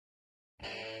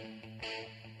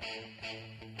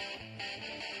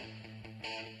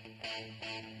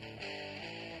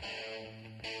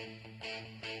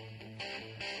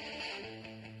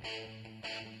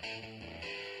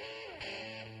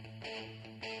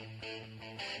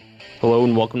Hello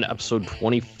and welcome to episode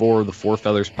 24 of the Four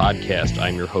Feathers Podcast.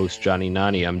 I'm your host, Johnny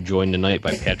Nani. I'm joined tonight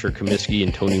by Patrick Comiskey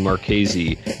and Tony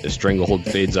Marchese. As Stranglehold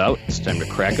fades out, it's time to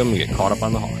crack them and get caught up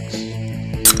on the Hawks.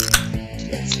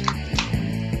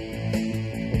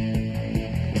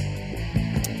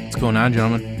 What's going on,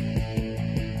 gentlemen?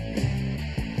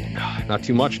 Not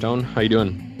too much, Tone. How you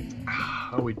doing?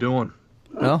 How we doing?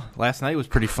 Well, last night was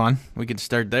pretty fun. We could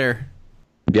start there.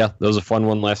 Yeah, that was a fun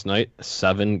one last night.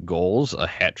 7 goals, a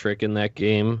hat trick in that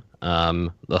game.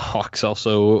 The Hawks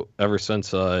also, ever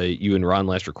since you and Ron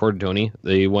last recorded, Tony,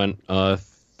 they went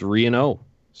 3-0.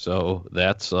 So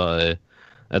that's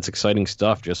exciting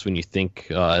stuff. Just when you think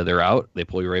they're out, they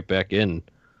pull you right back in.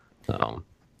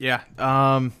 Yeah,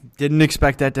 didn't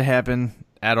expect that to happen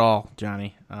at all,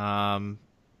 Johnny.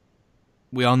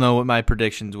 We all know what my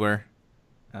predictions were.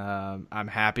 I'm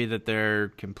happy that they're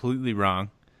completely wrong,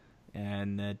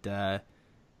 and that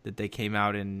they came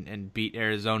out and beat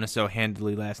Arizona so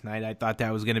handily last night. I thought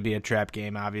that was going to be a trap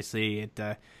game. Obviously, it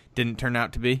didn't turn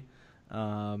out to be.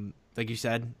 Like you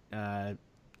said,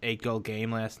 8-goal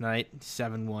game last night,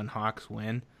 7-1 Hawks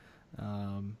win.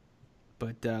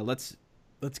 But let's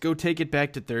go take it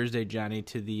back to Thursday, Johnny,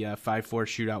 to the 5-4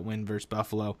 shootout win versus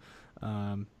Buffalo.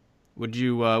 What'd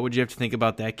you have to think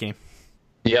about that game?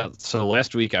 Yeah, so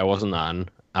last week I wasn't on.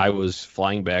 I was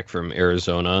flying back from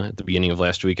Arizona. At the beginning of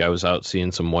last week, I was out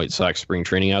seeing some White Sox spring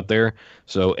training out there.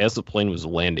 So as the plane was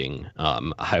landing,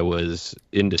 I was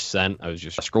in descent. I was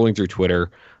just scrolling through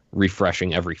Twitter,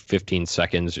 refreshing every 15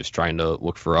 seconds, just trying to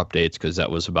look for updates because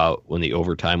that was about when the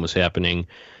overtime was happening.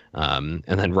 And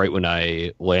then right when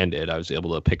I landed, I was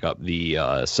able to pick up the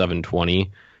 720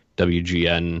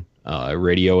 WGN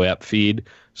radio app feed.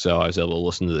 So I was able to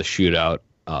listen to the shootout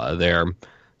there.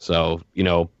 So,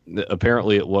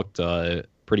 apparently it looked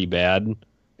pretty bad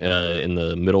in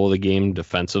the middle of the game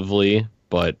defensively,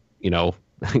 but,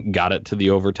 got it to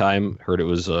the overtime. Heard it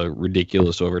was a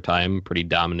ridiculous overtime, pretty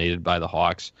dominated by the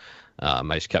Hawks. I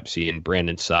just kept seeing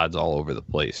Brandon Saad's all over the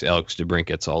place. Alex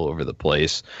DeBrincat's all over the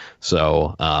place.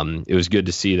 So it was good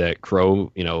to see that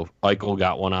Crow, Eichel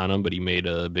got one on him, but he made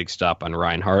a big stop on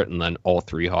Reinhart, and then all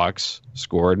 3 Hawks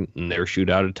scored in their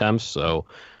shootout attempts. So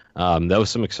that was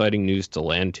some exciting news to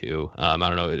land to. I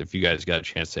don't know if you guys got a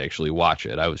chance to actually watch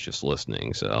it. I was just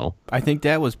listening. So I think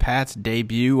that was Pat's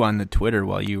debut on the Twitter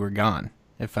while you were gone,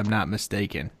 if I'm not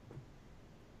mistaken.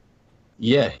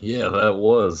 Yeah, that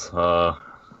was.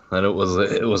 And it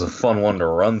was a fun one to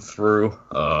run through.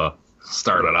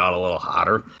 Started out a little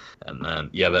hotter, and then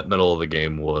that middle of the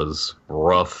game was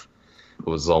rough. It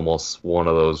was almost one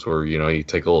of those where you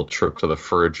take a little trip to the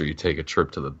fridge or you take a trip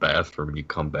to the bathroom and you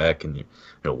come back and you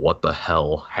what the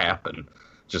hell happened?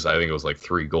 Just I think it was like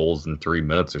 3 goals in 3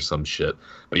 minutes or some shit.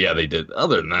 But yeah, they did.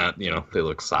 Other than that, they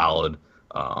look solid.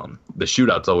 The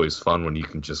shootout's always fun when you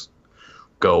can just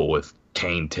go with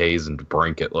Kane, Taze, and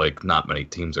DeBrincat. Like, not many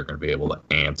teams are going to be able to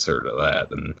answer to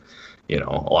that. And,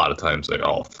 a lot of times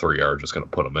all 3 are just going to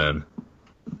put them in.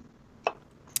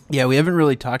 Yeah, we haven't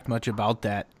really talked much about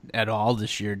that at all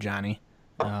this year, Johnny.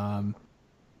 The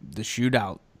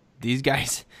shootout. These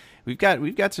guys, we've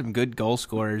got some good goal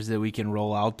scorers that we can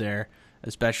roll out there,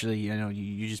 especially,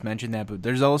 you just mentioned that, but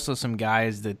there's also some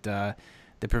guys that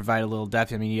provide a little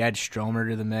depth. I mean, you add Stromer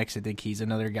to the mix. I think he's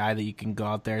another guy that you can go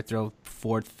out there, throw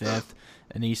 4th, 5th.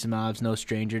 Anissimov's no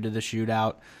stranger to the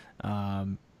shootout.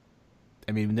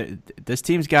 This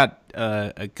team's got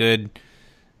a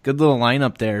good little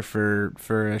lineup there for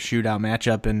a shootout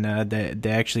matchup, and they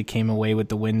actually came away with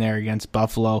the win there against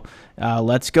Buffalo.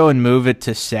 Let's go and move it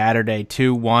to Saturday,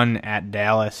 2-1 at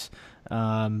Dallas.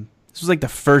 This was like the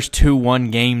first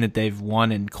 2-1 game that they've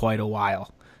won in quite a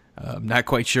while. I'm not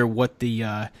quite sure what the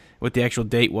actual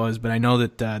date was, but I know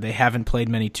that they haven't played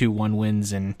many 2-1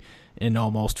 wins in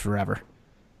almost forever.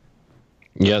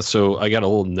 Yeah, so I got a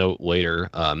little note later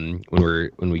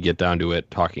when we get down to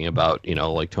it, talking about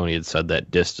like Tony had said,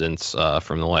 that distance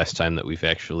from the last time that we've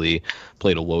actually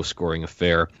played a low scoring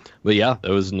affair. But yeah,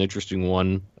 that was an interesting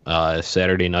one.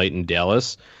 Saturday night in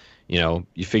Dallas. You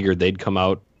figured they'd come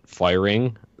out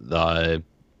firing.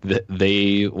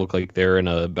 They look like they're in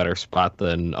a better spot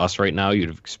than us right now. You'd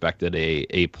have expected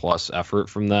a plus effort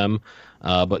from them.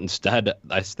 But instead,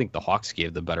 I think the Hawks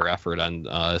gave the better effort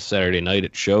on Saturday night.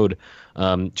 It showed.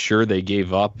 Sure, they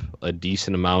gave up a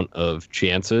decent amount of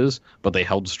chances, but they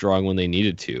held strong when they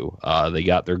needed to. They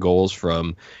got their goals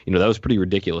from, that was pretty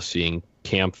ridiculous seeing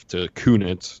Kampf to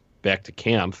Kunitz back to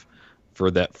Kampf for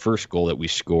that first goal that we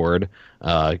scored.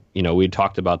 We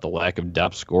talked about the lack of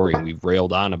depth scoring. We've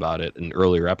railed on about it in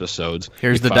earlier episodes.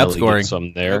 Here's the depth scoring.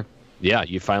 Some there. Yeah,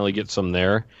 you finally get some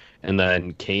there. and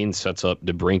then Kane sets up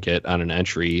DeBrincat on an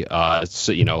entry.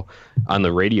 So, on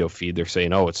the radio feed, they're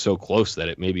saying, "Oh, it's so close that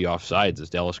it may be offsides. Is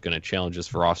Dallas going to challenge us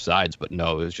for offsides?" But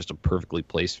no, it was just a perfectly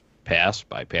placed pass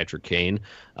by Patrick Kane.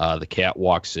 The Cat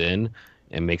walks in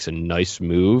and makes a nice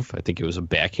move. I think it was a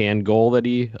backhand goal that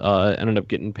he ended up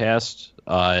getting past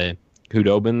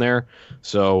Hudobin there.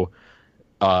 So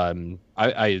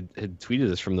I had tweeted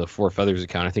this from the Four Feathers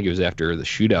account. I think it was after the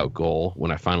shootout goal when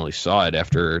I finally saw it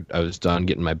after I was done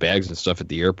getting my bags and stuff at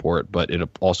the airport. But it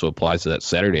also applies to that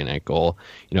Saturday night goal.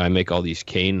 I make all these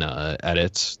Kane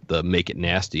edits, the make it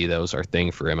nasty. That was our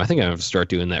thing for him. I think I'm going to start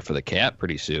doing that for the Cat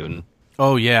pretty soon.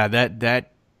 Oh, yeah,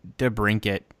 that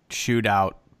DeBrincat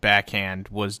shootout backhand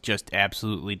was just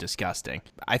absolutely disgusting.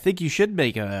 I think you should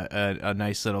make a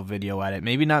nice little video at it.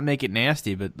 Maybe not make it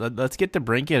nasty, but let's get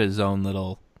DeBrincat his own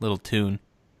little tune.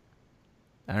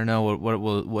 I don't know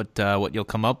what you'll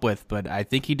come up with, but I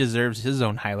think he deserves his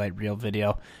own highlight reel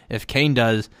video. If Kane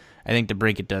does, I think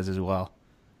DeBrincat does as well.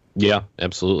 Yeah,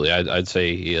 absolutely. I'd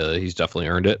say he's definitely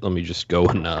earned it. Let me just go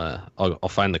and I'll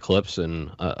find the clips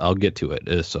and I'll get to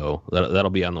it. So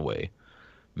that'll be on the way.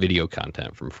 Video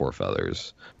content from Four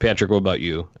Feathers. Patrick, what about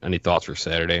you? Any thoughts for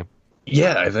Saturday?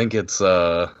 Yeah, I think it's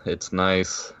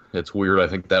nice. It's weird. I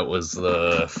think that was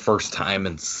the first time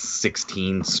in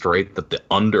 16 straight that the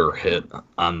under hit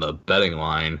on the betting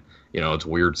line. It's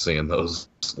weird seeing those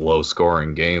low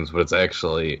scoring games, but it's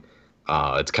actually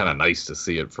it's kind of nice to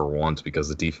see it for once because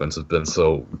the defense has been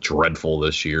so dreadful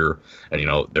this year, and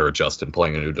they're adjusting,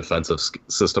 playing a new defensive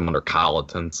system under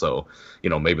Colleton, so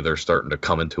maybe they're starting to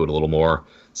come into it a little more.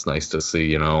 It's nice to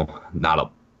see not a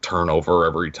turnover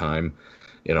every time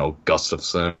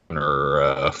Gustafson or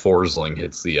Forsling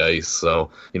hits the ice, so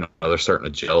they're starting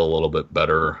to gel a little bit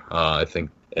better. I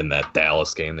think in that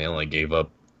Dallas game they only gave up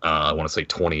I want to say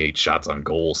 28 shots on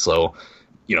goal, so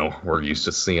we're used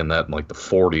to seeing that in like the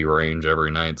 40 range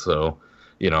every night. So,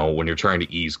 when you're trying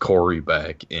to ease Corey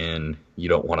back in, you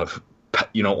don't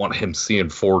want him seeing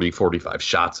 40, 45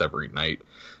 shots every night.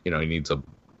 He needs a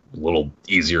little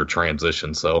easier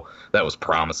transition. So that was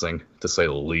promising, to say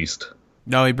the least.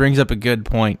 No, he brings up a good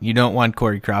point. You don't want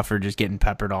Corey Crawford just getting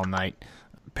peppered all night.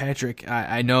 Patrick,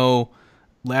 I know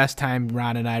last time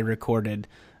Ron and I recorded,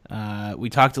 we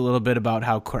talked a little bit about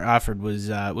how Crawford was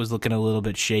looking a little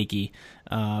bit shaky.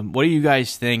 What do you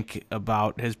guys think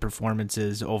about his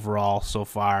performances overall so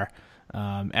far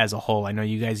as a whole? I know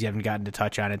you guys haven't gotten to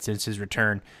touch on it since his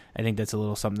return. I think that's a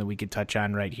little something that we could touch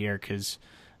on right here because,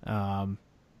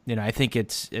 I think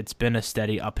it's been a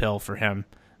steady uphill for him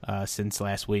since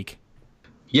last week.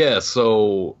 Yeah,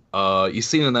 so you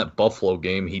seen in that Buffalo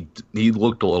game, he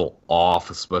looked a little off,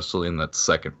 especially in that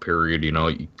second period.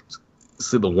 You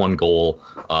see the one goal,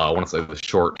 I want to say the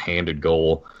short-handed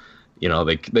goal.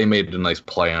 They made a nice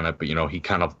play on it, but he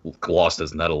kind of lost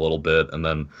his net a little bit, and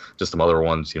then just some other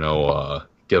ones,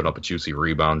 giving up a juicy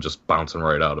rebound, just bouncing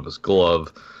right out of his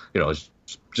glove.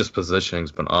 Just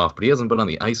positioning's been off, but he hasn't been on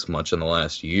the ice much in the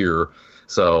last year.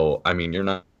 So you're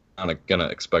not gonna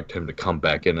expect him to come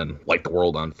back in and light the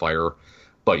world on fire.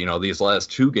 But these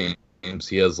last two games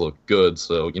he has looked good,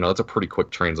 so that's a pretty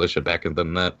quick transition back into the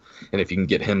net. And if you can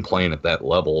get him playing at that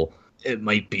level, it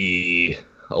might be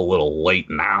a little late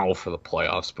now for the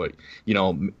playoffs, but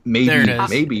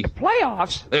maybe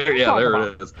playoffs. There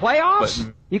it is. Playoffs?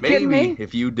 But You kidding me?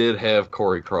 If you did have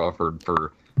Corey Crawford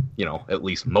for at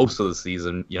least most of the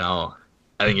season, I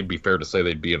think it'd be fair to say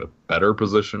they'd be in a better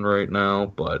position right now.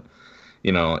 But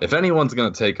if anyone's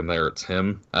going to take him there, it's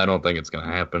him. I don't think it's going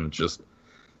to happen. It's just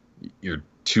you're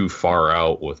too far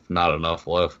out with not enough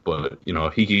left. But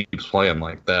if he keeps playing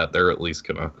like that, they're at least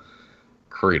going to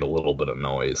create a little bit of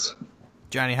noise.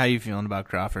 Johnny, how you feeling about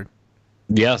Crawford?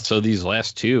 Yeah, so these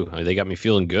last two, they got me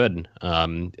feeling good.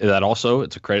 That also,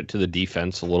 it's a credit to the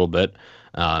defense a little bit.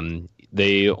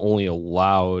 They only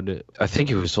allowed, I think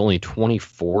it was only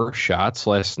 24 shots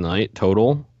last night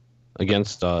total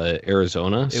against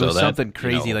Arizona. It was something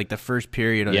crazy. Like the first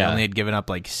period, they only had given up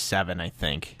like 7, I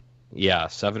think. Yeah,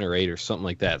 7 or 8 or something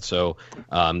like that. So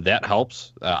that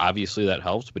helps. Obviously, that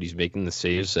helps, but he's making the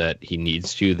saves that he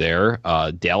needs to there.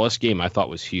 Dallas game I thought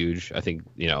was huge. I think,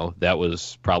 that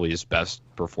was probably his best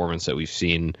performance that we've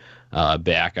seen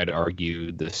back, I'd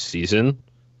argue, this season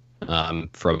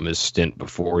from his stint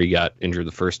before he got injured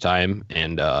the first time.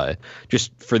 And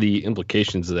just for the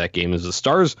implications of that game is the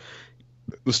Stars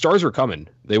were coming.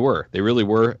 They really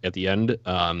were at the end.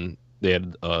 They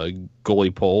had a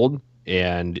goalie pulled.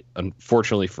 And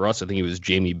unfortunately for us, I think it was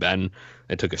Jamie Benn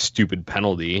that took a stupid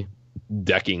penalty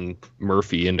decking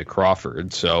Murphy into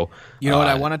Crawford. So what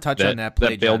I want to touch on that play,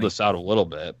 that bailed Johnny. us out a little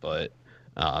bit, but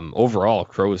Overall,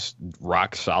 Crow was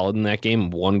rock solid in that game.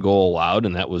 1 goal allowed,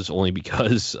 and that was only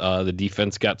because the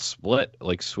defense got split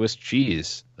like Swiss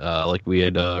cheese, like we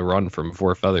had run from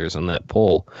Four Feathers on that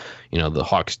poll. The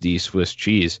Hawks D Swiss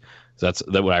cheese. So that's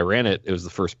that. When I ran it, it was the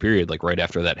first period, like right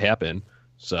after that happened.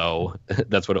 So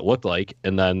that's what it looked like.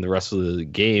 And then the rest of the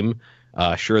game,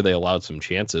 sure, they allowed some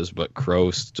chances, but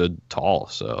Crow stood tall.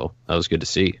 So that was good to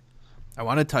see. I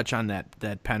want to touch on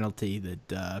that penalty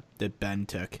that Ben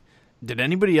took. Did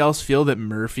anybody else feel that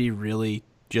Murphy really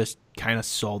just kind of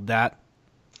sold that?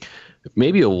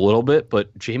 Maybe a little bit,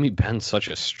 but Jamie Benn's such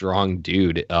a strong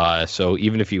dude. So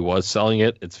even if he was selling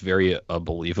it, it's very a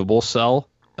believable sell.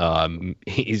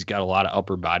 He's got a lot of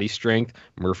upper body strength.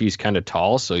 Murphy's kind of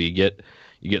tall, so you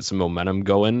get some momentum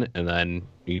going, and then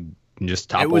you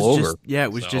just topple over.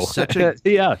 It was just such a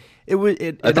yeah.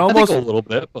 It almost a little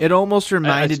bit. It almost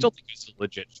reminded. I still think it's a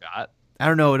legit shot. I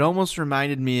don't know. It almost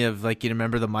reminded me of, like, you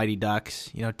remember the Mighty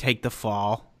Ducks, take the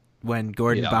fall, when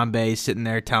Gordon Bombay's sitting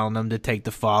there telling them to take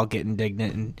the fall, get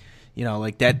indignant, and,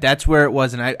 like that. That's where it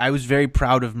was. And I was very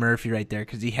proud of Murphy right there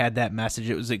because he had that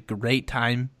message. It was a great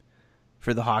time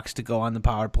for the Hawks to go on the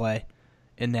power play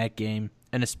in that game,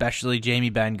 and especially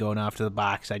Jamie Benn going off to the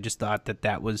box. I just thought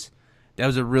that was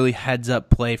a really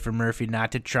heads-up play for Murphy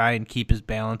not to try and keep his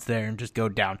balance there and just go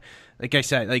down. Like I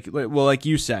said, like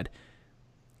you said,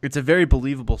 it's a very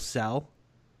believable sell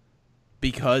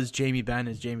because Jamie Benn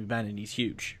is Jamie Benn and he's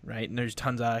huge, right? And there's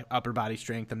tons of upper body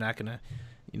strength. I'm not going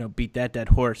to, beat that dead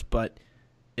horse. But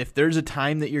if there's a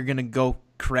time that you're going to go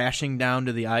crashing down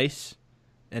to the ice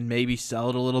and maybe sell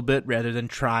it a little bit rather than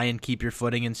try and keep your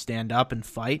footing and stand up and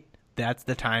fight, that's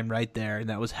the time right there, and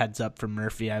that was heads up from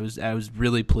Murphy. I was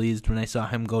really pleased when I saw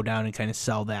him go down and kind of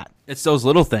sell that. It's those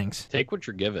little things. Take what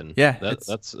you're given. Yeah,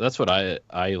 that's what I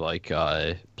like.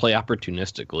 Play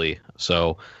opportunistically.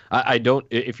 So I don't.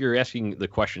 If you're asking the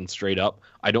question straight up,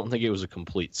 I don't think it was a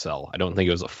complete sell. I don't think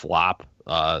it was a flop.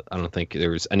 I don't think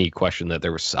there was any question that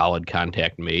there was solid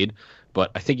contact made.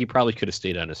 But I think he probably could have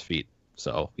stayed on his feet.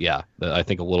 So yeah, I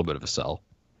think a little bit of a sell.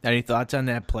 Any thoughts on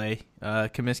that play,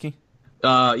 Comiskey?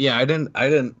 Yeah, I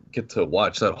didn't get to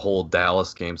watch that whole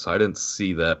Dallas game, so I didn't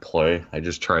see that play. I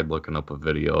just tried looking up a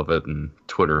video of it, and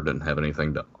Twitter didn't have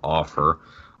anything to offer.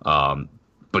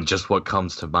 But just what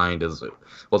comes to mind is,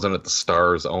 wasn't it the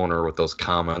Stars owner with those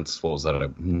comments? What was that,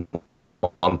 a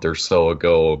month or so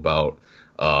ago about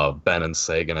Benn and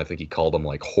Seguin? I think he called them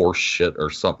like horse shit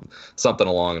or something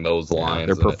along those lines.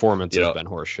 Their performance has been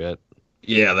horse shit.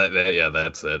 Yeah,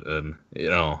 that's it. And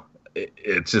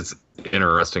it's just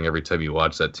interesting every time you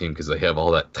watch that team because they have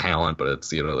all that talent, but it's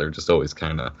they're just always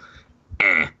kind of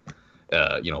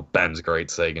Ben's great,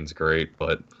 Sagan's great,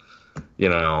 but you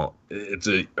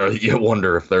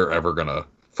wonder if they're ever gonna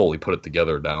fully put it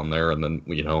together down there, and then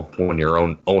when your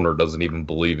own owner doesn't even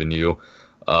believe in you,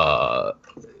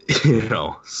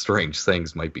 strange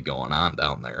things might be going on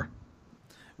down there.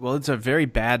 Well, it's a very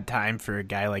bad time for a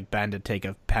guy like Ben to take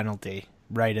a penalty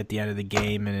right at the end of the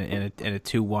game in a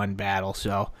 2-1 battle.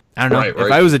 So I don't know. Right.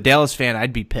 If I was a Dallas fan,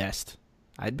 I'd be pissed.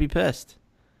 Granted,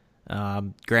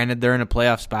 they're in a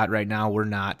playoff spot right now. We're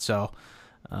not, so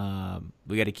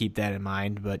we got to keep that in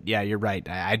mind. But yeah, you're right.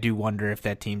 I do wonder if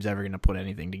that team's ever going to put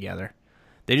anything together.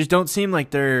 They just don't seem like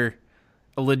they're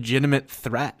a legitimate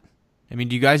threat. I mean,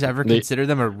 do you guys ever consider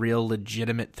them a real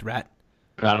legitimate threat?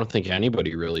 I don't think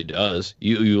anybody really does.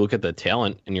 You look at the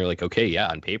talent and you're like, okay, yeah,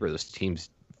 on paper this team's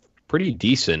pretty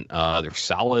decent. They're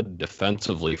solid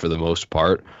defensively for the most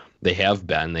part. They have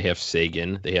Ben, they have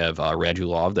Seguin, they have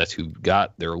Radulov. That's who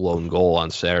got their lone goal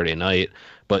on Saturday night.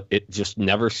 But it just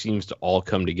never seems to all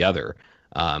come together.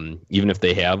 Even if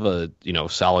they have a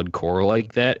solid core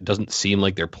like that, it doesn't seem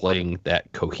like they're playing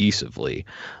that cohesively.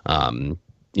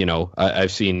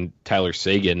 I've seen Tyler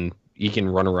Seguin. He can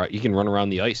run around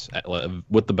the ice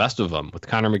with the best of them, with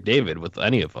Connor McDavid, with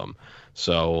any of them.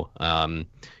 So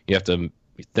you have to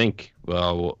think,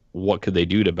 well, what could they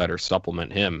do to better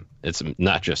supplement him? It's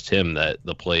not just him that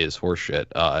the play is horseshit.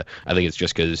 I think it's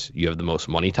just because you have the most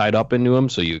money tied up into him,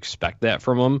 so you expect that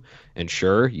from him. And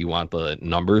sure, you want the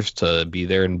numbers to be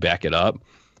there and back it up.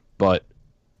 But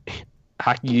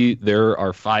hockey, there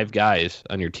are 5 guys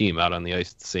on your team out on the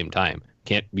ice at the same time.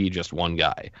 Can't be just one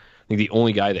guy. I think the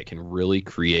only guy that can really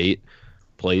create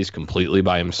plays completely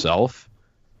by himself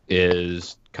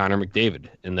is Connor McDavid,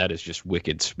 and that is just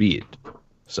wicked speed.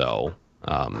 So,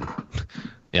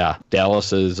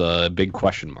 Dallas is a big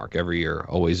question mark every year.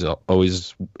 Always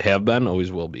have been,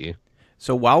 always will be.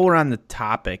 So while we're on the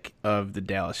topic of the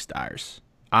Dallas Stars,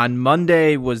 on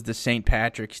Monday was the St.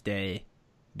 Patrick's Day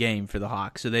game for the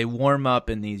Hawks. So they warm up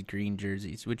in these green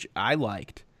jerseys, which I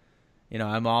liked.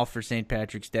 I'm all for St.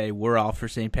 Patrick's Day. We're all for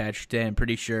St. Patrick's Day. I'm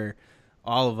pretty sure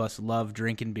all of us love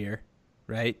drinking beer,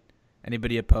 right?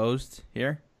 Anybody opposed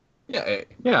here? Yeah,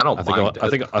 I don't mind. I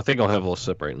think I'll have a little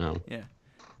sip right now. Yeah.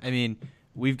 I mean,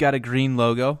 we've got a green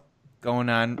logo going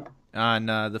on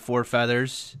the Four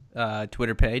Feathers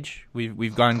Twitter page.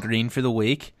 We've gone green for the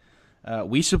week.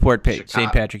 We support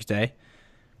St. Patrick's Day.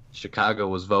 Chicago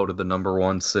was voted the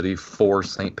 #1 city for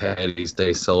St. Patty's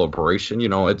Day celebration.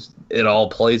 It all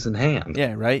plays in hand.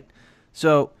 Yeah, right?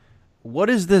 So what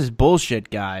is this bullshit,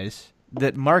 guys,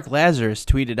 that Mark Lazarus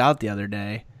tweeted out the other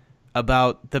day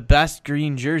about the best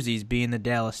green jerseys being the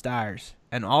Dallas Stars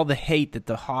and all the hate that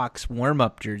the Hawks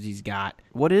warm-up jerseys got?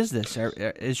 What is this? Are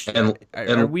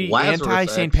we Lazarus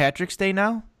anti-St. Patrick's Day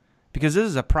now? Because this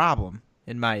is a problem,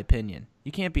 in my opinion.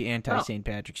 You can't be anti-St.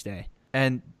 Patrick's Day.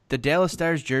 And the Dallas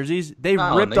Stars jerseys, they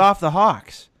ripped off the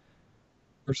Hawks.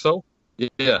 Or so?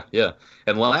 Yeah.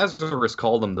 And Lazarus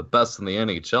called them the best in the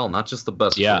NHL, not just the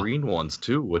best green ones,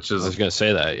 too, which is... I was going to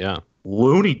say that, yeah.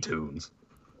 Looney Tunes.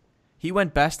 He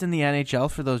went best in the NHL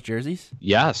for those jerseys?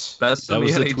 Yes. Best that in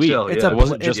was the the tweet. NHL. It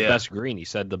wasn't just best green. He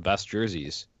said the best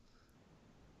jerseys.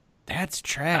 That's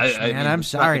trash, man. I'm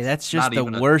sorry. That's just the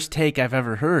worst take I've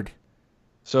ever heard.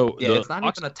 So it's not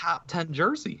even a top 10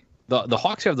 jersey. The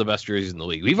Hawks have the best jerseys in the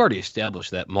league. We've already established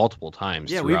that multiple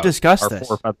times. Yeah, we've discussed our this.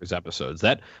 Four Feathers episodes.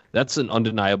 That's an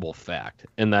undeniable fact.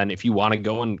 And then if you want to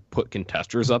go and put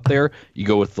contesters up there, you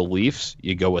go with the Leafs,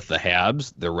 you go with the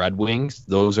Habs, the Red Wings.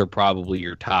 Those are probably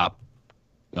your top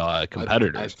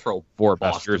competitors. I'd throw for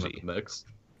Boston best jersey. in the mix.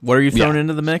 What are you throwing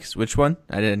into the mix? Which one?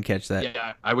 I didn't catch that.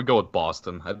 Yeah, I would go with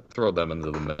Boston. I'd throw them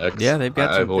into the mix. Yeah, they've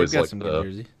got some good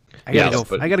jerseys. I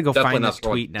gotta go find this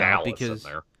tweet now because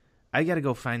I gotta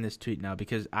go find this tweet now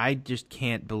because I just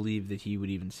can't believe that he would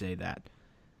even say that.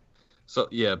 So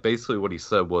yeah, basically what he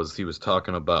said was he was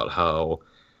talking about how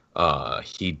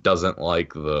he doesn't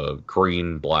like the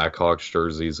green Blackhawks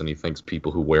jerseys and he thinks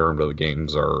people who wear them to the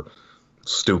games are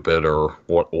stupid or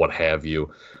what have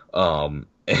you.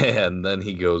 And then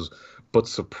he goes,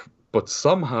 but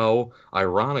somehow,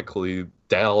 ironically,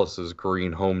 Dallas's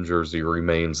green home jersey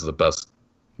remains the best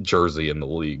jersey in the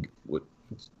league. Which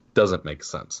doesn't make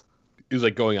sense. He was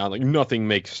like going on like nothing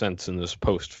makes sense in this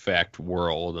post-fact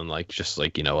world, and like just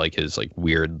like like his like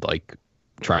weird like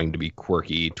trying to be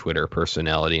quirky Twitter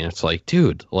personality, and it's like,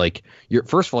 dude, like you're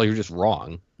first of all you're just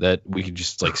wrong. That we could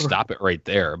just like stop it right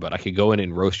there, but I could go in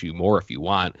and roast you more if you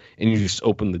want, and you just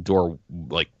open the door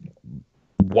like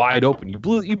wide open. You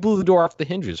blew the door off the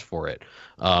hinges for it.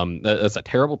 That's a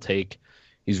terrible take.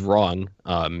 He's wrong.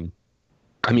 I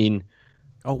mean,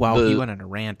 oh wow, he went on a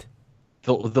rant.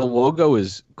 The logo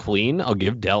is clean. I'll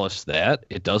give Dallas that.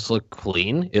 It does look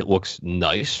clean. It looks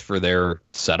nice for their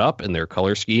setup and their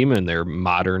color scheme and their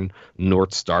modern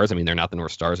North Stars. I mean, they're not the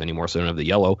North Stars anymore, so they don't have the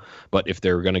yellow. But if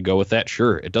they're going to go with that,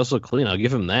 sure, it does look clean. I'll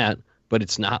give them that. But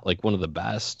it's not like one of the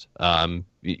best.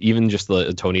 Even just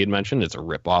the Tony had mentioned, it's a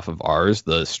ripoff of ours.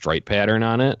 The stripe pattern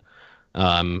on it.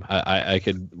 I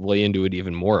could lay into it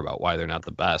even more about why they're not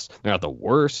the best. They're not the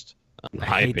worst. I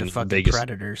hate the fucking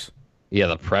Predators. Yeah,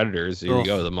 the Predators. Here you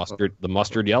go. The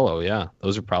mustard yellow. Yeah,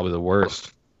 those are probably the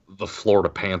worst. The Florida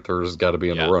Panthers got to be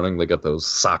in the running. They got those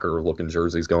soccer-looking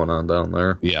jerseys going on down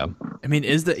there. Yeah. I mean,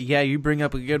 you bring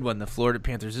up a good one. The Florida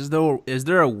Panthers. Is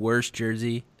there a worse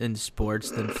jersey in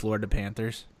sports than Florida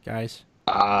Panthers, guys?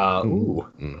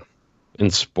 In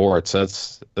sports,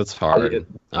 that's hard.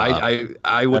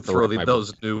 I would throw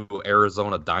those new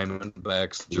Arizona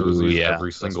Diamondbacks jerseys.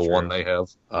 Every single one they have.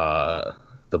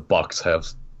 The Bucks have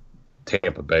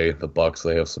Tampa Bay. The Bucks,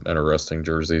 they have some interesting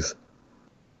jerseys.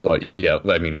 But yeah,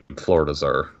 I mean, Florida's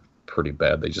are pretty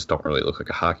bad. They just don't really look like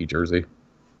a hockey jersey.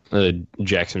 The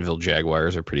Jacksonville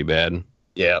Jaguars are pretty bad.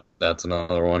 Yeah, that's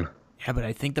another one. Yeah, but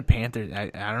I think the Panthers, I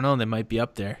don't know, they might be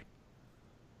up there.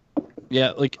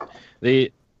 Yeah, like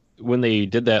when they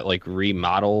did that like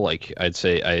remodel, like I'd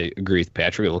say I agree with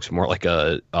Patrick. It looks more like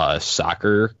a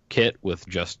soccer kit with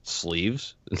just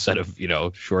sleeves instead of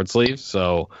short sleeves.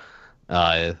 So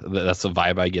that's the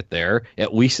vibe I get there.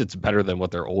 At least it's better than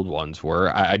what their old ones were.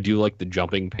 I do like the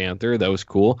Jumping Panther. That was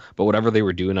cool. But whatever they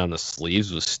were doing on the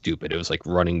sleeves was stupid. It was like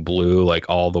running blue like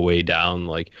all the way down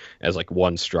like as like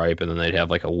one stripe, and then they'd have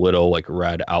like a little like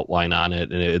red outline on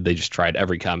it. And they just tried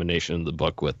every combination in the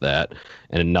book with that,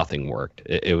 and nothing worked.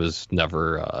 It was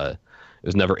never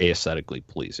aesthetically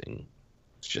pleasing.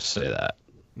 Let's just say that.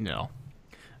 No.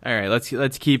 All right,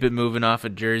 let's keep it moving off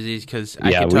of jerseys because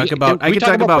I could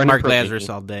talk about Mark Lazarus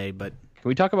all day. But can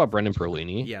we talk about Brendan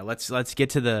Perlini? Yeah, let's get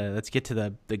to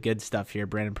the good stuff here.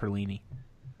 Brendan Perlini.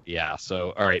 Yeah,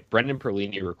 so all right, Brendan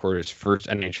Perlini recorded his first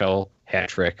NHL hat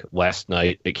trick last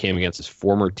night. It came against his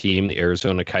former team, the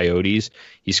Arizona Coyotes.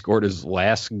 He scored his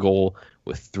last goal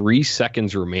with 3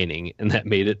 seconds remaining, and that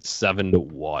made it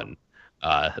 7-1.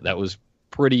 That was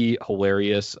pretty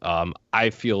hilarious. I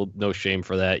feel no shame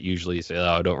for that. Usually you say,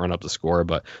 oh, don't run up the score,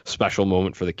 but special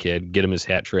moment for the kid. Get him his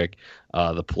hat trick.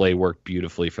 The play worked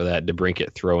beautifully for that.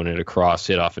 DeBrincat throwing it across,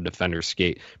 hit off a defender's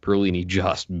skate. Perlini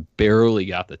just barely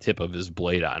got the tip of his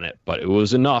blade on it, but it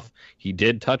was enough. He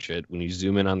did touch it. When you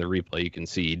zoom in on the replay, you can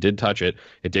see he did touch it.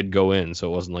 It did go in, so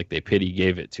it wasn't like they pity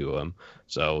gave it to him.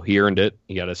 So he earned it.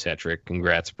 He got his hat trick.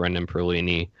 Congrats, Brendan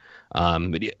Perlini.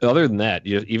 But other than that,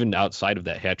 even outside of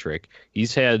that hat trick,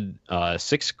 he's had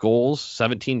 6 goals,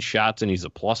 17 shots, and he's a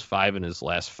 +5 in his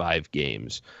last 5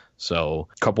 games. So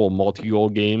a couple of multi-goal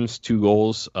games, 2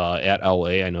 goals at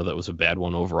LA. I know that was a bad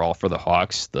one overall for the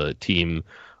Hawks. The team,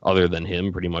 other than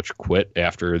him, pretty much quit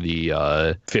after the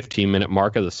 15-minute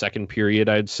mark of the second period,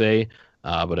 I'd say.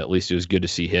 But at least it was good to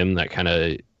see him. That kind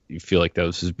of, you feel like that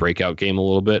was his breakout game a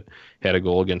little bit. Had a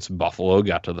goal against Buffalo,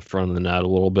 got to the front of the net a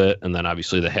little bit, and then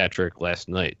obviously the hat trick last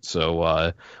night.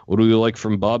 So what do we like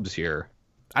from Bubs here?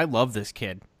 I love this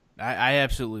kid. I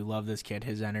absolutely love this kid,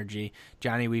 his energy.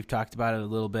 Johnny, we've talked about it a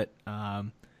little bit.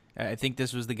 I think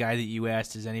this was the guy that you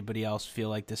asked, does anybody else feel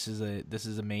like this is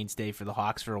a mainstay for the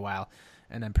Hawks for a while?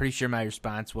 And I'm pretty sure my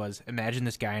response was, imagine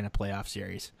this guy in a playoff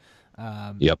series.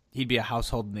 Yep. He'd be a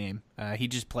household name. He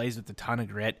just plays with a ton of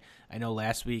grit. I know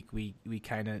last week we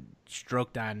kind of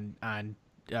stroked on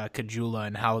Kajula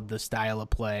and how the style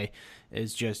of play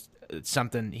is just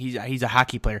something. He's a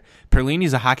hockey player.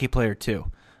 Perlini's a hockey player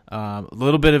too. A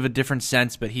little bit of a different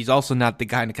sense, but he's also not the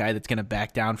kind of guy that's going to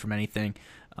back down from anything.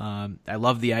 I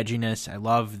love the edginess. I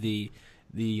love the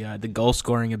goal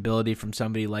scoring ability from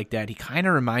somebody like that. He kind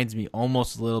of reminds me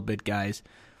almost a little bit, guys,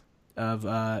 of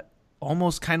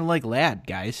almost kind of like Ladd,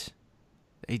 guys.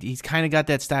 He's kind of got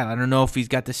that style. I don't know if he's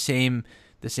got the same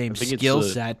skill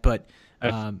set, but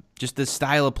just the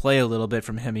style of play a little bit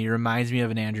from him. He reminds me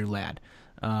of an Andrew Ladd.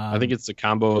 I think it's the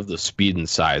combo of the speed and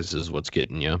size is what's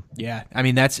getting you. Yeah, I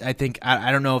mean I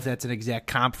don't know if that's an exact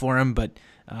comp for him, but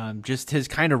just his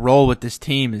kind of role with this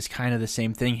team is kind of the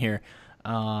same thing here.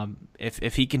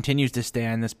 If he continues to stay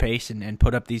on this pace and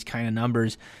put up these kind of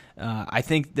numbers, I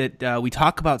think that we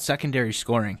talk about secondary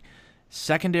scoring.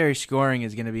 Secondary scoring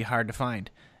is going to be hard to find,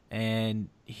 and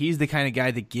he's the kind of guy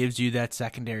that gives you that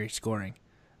secondary scoring.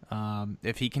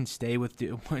 If he can stay with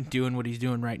doing what he's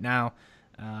doing right now,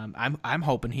 I'm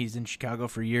hoping he's in Chicago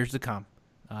for years to come.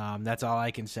 That's all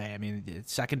I can say. I mean,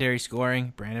 it's secondary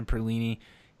scoring. Brandon Perlini,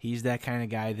 he's that kind of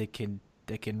guy that can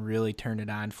really turn it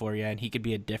on for you, and he could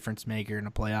be a difference maker in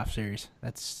a playoff series.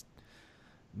 That's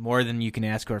more than you can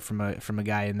ask for from a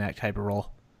guy in that type of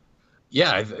role.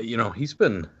 Yeah, he's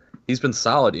been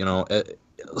solid. A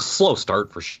slow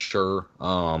start for sure.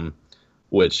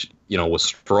 Which with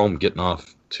Strome getting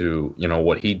off to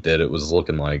what he did, it was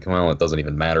looking like, well, it doesn't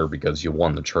even matter because you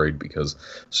won the trade because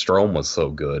Strome was so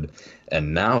good,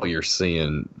 and now you're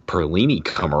seeing Perlini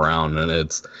come around, and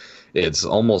it's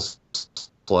almost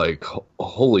like,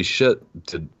 holy shit,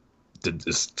 did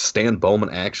Stan Bowman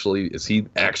is he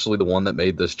actually the one that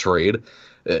made this trade?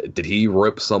 Did he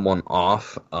rip someone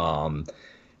off?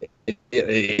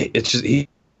 It's just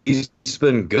he's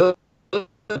been good,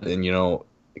 and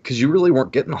because you really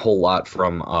weren't getting a whole lot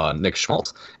from Nick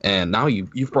Schmaltz, and now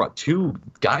you've brought 2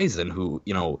 guys in who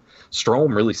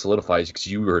Strome really solidifies because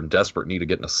you were in desperate need of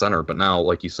getting a center, but now,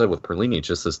 like you said, with Perlini, it's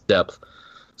just this depth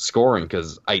scoring,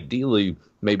 because ideally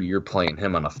maybe you're playing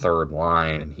him on a third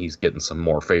line and he's getting some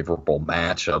more favorable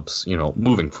matchups,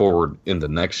 moving forward into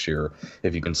next year.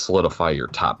 If you can solidify your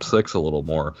top 6 a little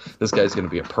more, this guy's going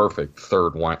to be a perfect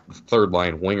third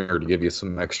line winger to give you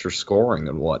some extra scoring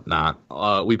and whatnot.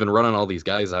 We've been running all these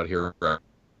guys out here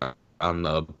on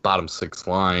the bottom 6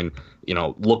 line,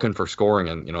 looking for scoring,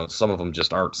 and some of them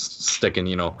just aren't sticking.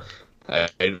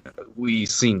 We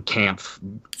seen Kampf,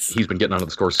 he's been getting onto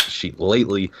the score sheet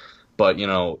lately, but you're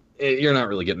not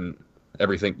really getting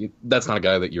everything. That's not a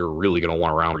guy that you're really going to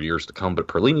want around for years to come. But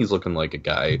Perlini's looking like a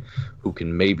guy who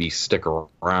can maybe stick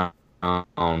around,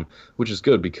 which is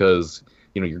good because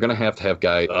you're going to have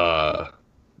guys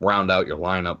round out your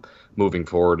lineup moving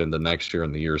forward in the next year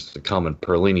and the years to come. And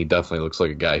Perlini definitely looks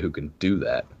like a guy who can do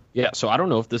that. Yeah, so I don't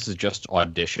know if this is just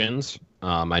auditions.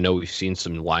 I know we've seen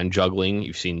some line juggling.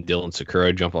 You've seen Dylan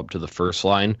Sakura jump up to the first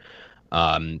line.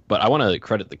 But I want to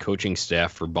credit the coaching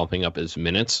staff for bumping up his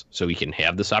minutes so he can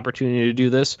have this opportunity to do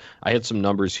this. I had some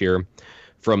numbers here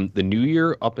from the new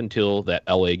year up until that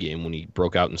LA game when he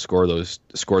broke out and scored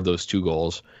those 2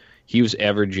 goals. He was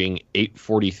averaging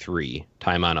 .843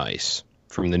 time on ice.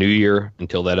 from the new year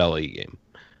until that LA game.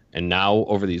 And now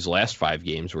over these last 5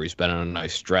 games where he's been on a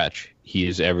nice stretch, he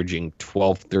is averaging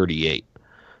 12:38.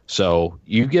 So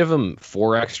you give him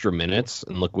 4 extra minutes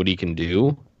and look what he can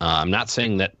do. I'm not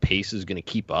saying that pace is going to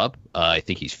keep up. I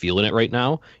think he's feeling it right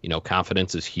now.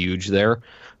 Confidence is huge there.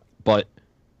 But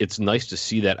it's nice to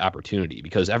see that opportunity,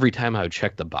 because every time I would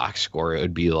check the box score, it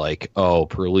would be like, oh,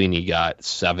 Perlini got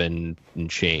 7 and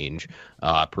change.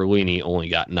 Perlini only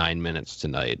got 9 minutes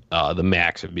tonight. The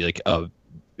max would be like,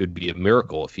 it'd be a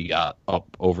miracle if he got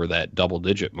up over that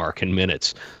double-digit mark in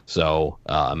minutes. So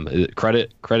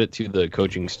credit to the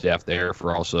coaching staff there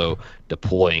for also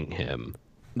deploying him.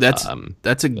 That's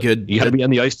a good. You got to be on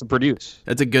the ice to produce.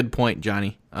 That's a good point,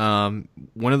 Johnny. One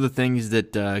of the things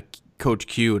that Coach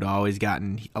Q had always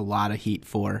gotten a lot of heat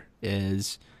for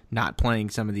is not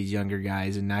playing some of these younger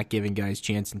guys and not giving guys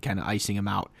chance and kind of icing them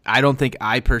out. I don't think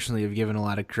I personally have given a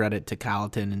lot of credit to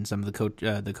Colleton and some of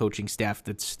the coaching staff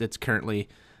that's currently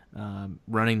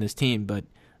running this team, but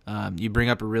you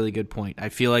bring up a really good point. I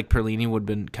feel like Perlini would have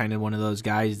been kind of one of those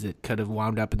guys that could have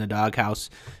wound up in the doghouse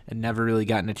and never really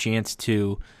gotten a chance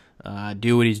to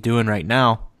do what he's doing right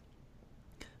now.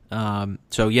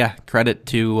 So yeah, credit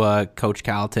to Coach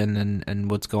Colleton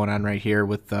and what's going on right here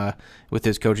with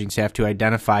his coaching staff to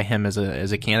identify him as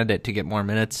a candidate to get more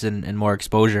minutes and more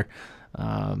exposure.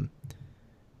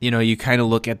 You kind of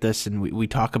look at this, and we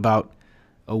talk about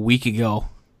a week ago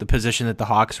the position that the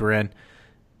Hawks were in.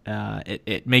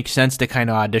 It makes sense to kind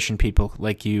of audition people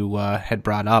like you had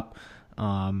brought up.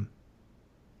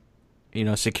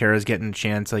 Sekera's getting a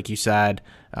chance, like you said.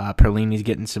 Perlini's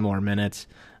getting some more minutes.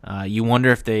 You wonder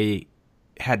if they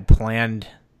had planned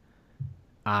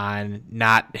on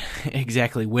not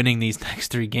exactly winning these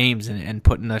next 3 games and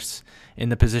putting us in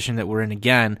the position that we're in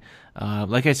again.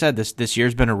 Like I said, this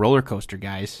year's been a roller coaster,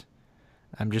 guys.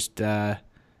 I'm just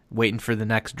waiting for the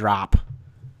next drop.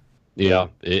 Yeah,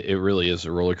 it really is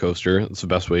a roller coaster. It's the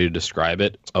best way to describe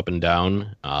it. It's up and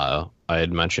down. I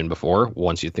had mentioned before,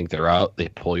 once you think they're out, they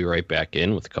pull you right back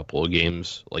in with a couple of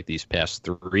games like these past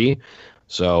 3.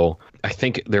 So I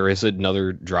think there is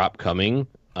another drop coming.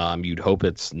 You'd hope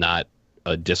it's not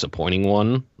a disappointing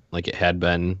one like it had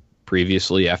been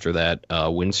previously after that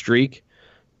win streak.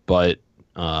 But,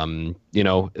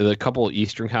 the couple of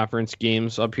Eastern Conference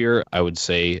games up here, I would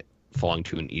say falling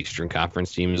to an Eastern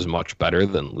Conference team is much better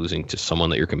than losing to someone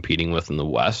that you're competing with in the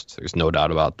West. There's no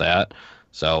doubt about that.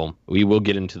 So we will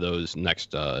get into those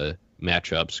next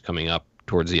matchups coming up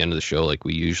towards the end of the show like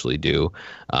we usually do.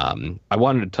 I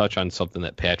wanted to touch on something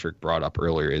that Patrick brought up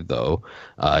earlier, though.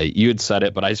 You had said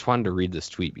it, but I just wanted to read this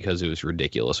tweet because it was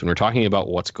ridiculous. When we're talking about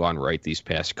what's gone right these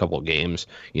past couple of games,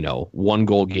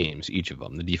 1-goal games, each of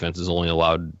them. The defense is only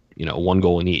allowed, 1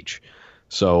 goal in each.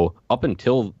 So up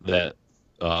until that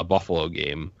Buffalo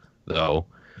game, though,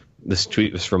 this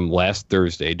tweet was from last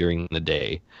Thursday during the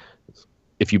day.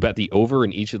 If you bet the over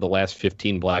in each of the last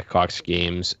 15 Blackhawks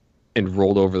games and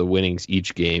rolled over the winnings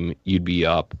each game, you'd be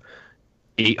up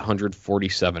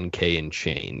 $847K and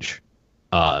change.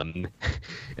 And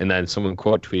then someone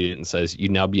quote tweeted and says,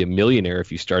 "You'd now be a millionaire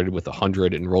if you started with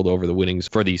 100 and rolled over the winnings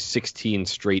for these 16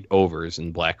 straight overs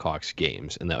in Blackhawks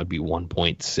games." And that would be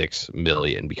 1.6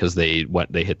 million because they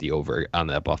hit the over on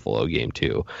that Buffalo game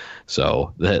too.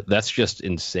 So that's just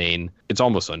insane. It's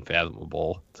almost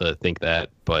unfathomable to think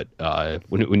that. But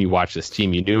when you watch this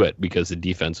team, you knew it because the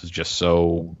defense was just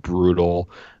so brutal.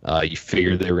 You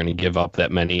figured they were going to give up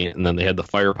that many, and then they had the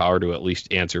firepower to at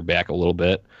least answer back a little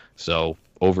bit. So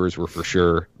overs were for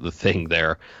sure the thing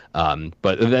there.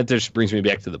 But that just brings me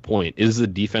back to the point. Is the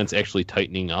defense actually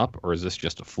tightening up, or is this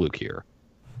just a fluke here?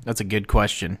 That's a good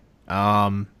question.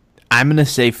 I'm going to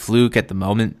say fluke at the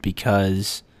moment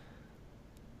because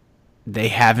they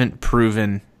haven't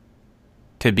proven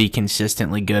to be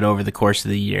consistently good over the course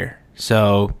of the year.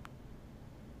 So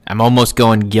I'm almost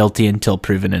going guilty until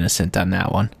proven innocent on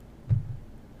that one.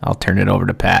 I'll turn it over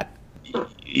to Pat.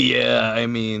 Yeah, I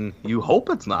mean, you hope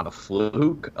it's not a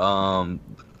fluke.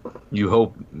 You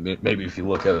hope maybe if you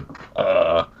look at it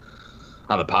on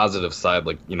the positive side,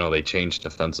 like, they changed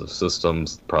defensive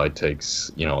systems. Probably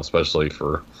takes, especially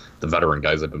for the veteran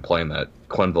guys that have been playing that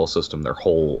Quenneville system their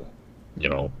whole,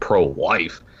 pro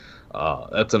life.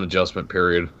 That's an adjustment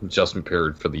period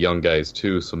for the young guys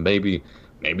too. So maybe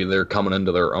they're coming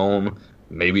into their own.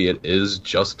 Maybe it is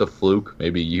just a fluke.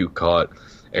 Maybe you caught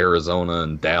Arizona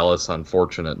and Dallas on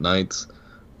fortunate nights.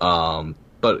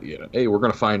 But hey, we're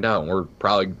going to find out. And we're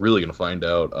probably really going to find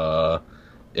out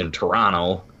in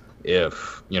Toronto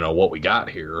if, what we got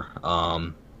here.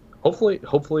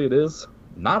 Hopefully it is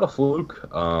not a fluke.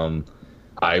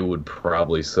 I would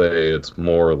probably say it's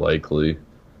more likely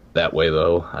that way,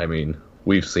 though. I mean,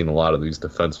 we've seen a lot of these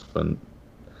defensemen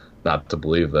not to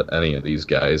believe that any of these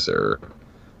guys are,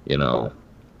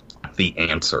 the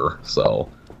answer. So,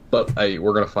 but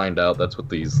we're going to find out. That's what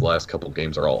these last couple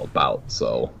games are all about.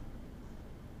 So,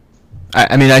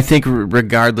 I mean, I think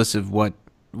regardless of what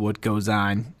goes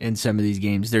on in some of these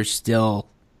games, there's still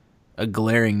a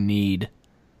glaring need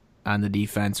on the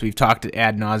defense. We've talked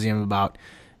ad nauseum about,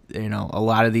 a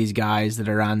lot of these guys that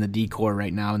are on the D-core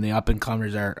right now, and the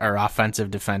up-and-comers are offensive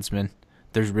defensemen.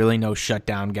 There's really no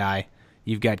shutdown guy.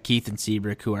 You've got Keith and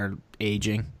Seabrook who are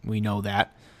aging. We know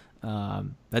that.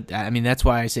 That's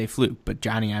why I say fluke. But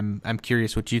Johnny, I'm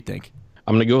curious what you think.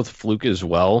 I'm going to go with fluke as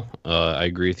well. I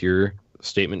agree with your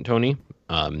statement, Tony.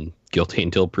 Guilty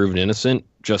until proven innocent.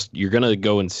 Just you're going to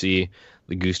go and see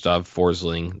the Gustav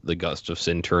Forsling, the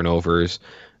Gustafsson turnovers.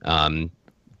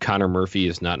 Connor Murphy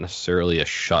is not necessarily a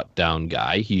shutdown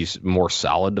guy. He's more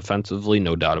solid defensively,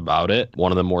 no doubt about it.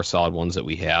 One of the more solid ones that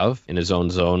we have in his own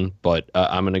zone. But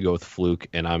I'm going to go with fluke,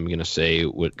 and I'm going to say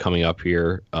what coming up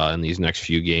here in these next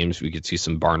few games, we could see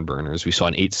some barn burners. We saw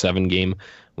an 8-7 game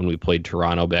when we played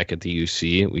Toronto back at the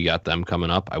UC. We got them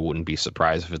coming up. I wouldn't be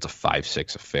surprised if it's a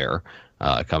 5-6 affair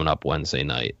coming up Wednesday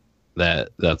night.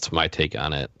 That's my take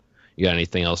on it. You got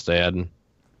anything else to add?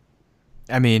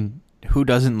 I mean, who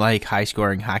doesn't like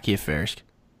high-scoring hockey affairs?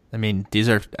 I mean,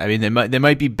 they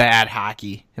might be bad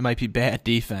hockey. It might be bad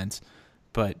defense,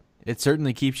 but it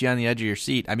certainly keeps you on the edge of your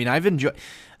seat. I mean,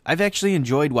 I've actually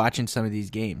enjoyed watching some of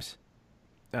these games.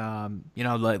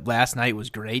 Like last night was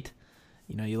great.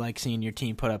 You like seeing your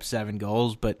team put up 7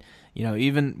 goals, but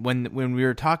even when we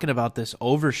were talking about this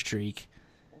over streak,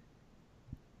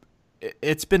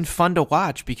 it's been fun to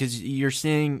watch because you're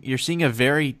seeing a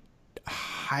very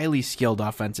highly skilled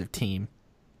offensive team,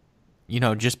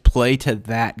 just play to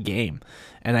that game.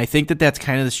 And I think that that's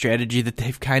kind of the strategy that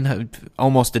they've kind of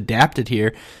almost adapted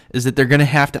here, is that they're going to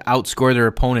have to outscore their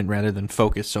opponent rather than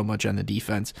focus so much on the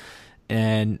defense.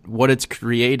 And what it's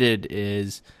created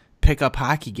is pick-up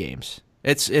hockey games.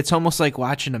 It's almost like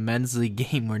watching a men's league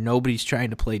game where nobody's trying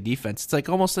to play defense. It's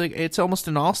almost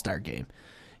an all-star game.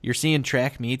 You're seeing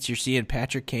track meets. You're seeing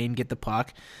Patrick Kane get the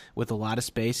puck with a lot of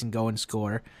space and go and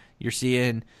score. You're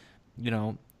seeing,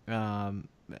 I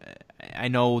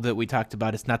know that we talked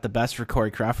about it's not the best for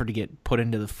Corey Crawford to get put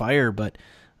into the fire, but,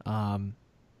 I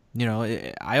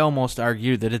almost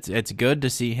argue that it's good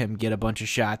to see him get a bunch of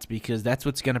shots because that's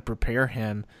what's going to prepare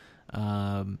him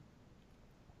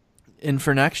in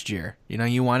for next year.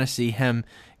 You want to see him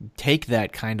take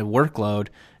that kind of workload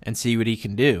and see what he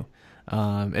can do.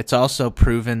 It's also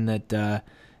proven that,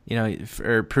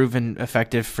 proven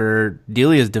effective for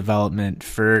Delia's development,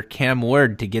 for Cam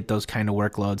Ward to get those kind of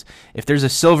workloads. If there's a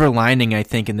silver lining, I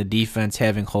think, in the defense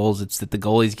having holes, it's that the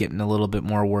goalie's getting a little bit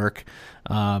more work,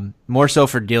 more so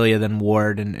for Delia than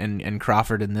Ward and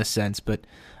Crawford in this sense. But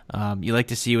you like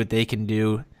to see what they can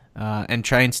do and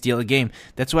try and steal a game.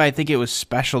 That's why I think it was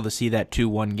special to see that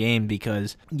 2-1 game,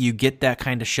 because you get that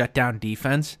kind of shutdown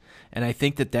defense, and I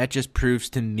think that just proves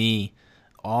to me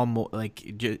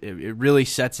it really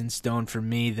sets in stone for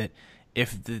me that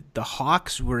if the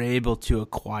Hawks were able to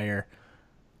acquire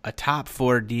a top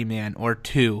 4 D-man or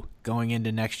 2 going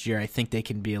into next year, I think they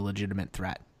can be a legitimate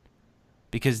threat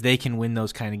because they can win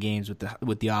those kind of games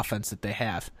with the offense that they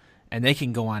have, and they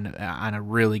can go on a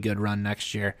really good run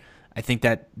next year. I think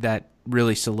that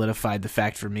really solidified the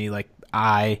fact for me, like,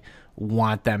 I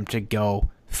want them to go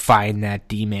find that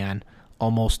D-man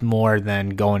almost more than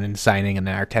going and signing an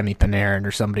Artemi Panarin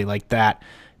or somebody like that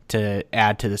to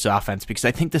add to this offense, because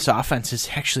I think this offense is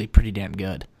actually pretty damn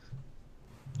good.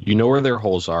 You know where their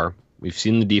holes are. We've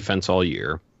seen the defense all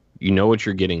year. You know what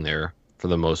you're getting there for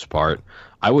the most part.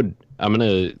 I'm going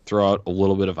to throw out a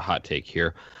little bit of a hot take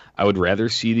here. I would rather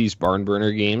see these barn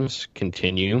burner games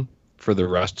continue for the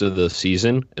rest of the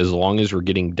season as long as we're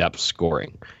getting depth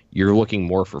scoring. You're looking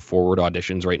more for forward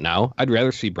auditions right now. I'd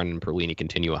rather see Brendan Perlini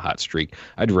continue a hot streak.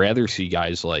 I'd rather see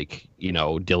guys like,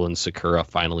 Dylan Sakura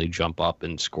finally jump up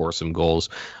and score some goals.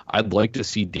 I'd like to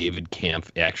see David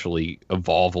Kampf actually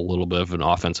evolve a little bit of an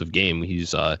offensive game.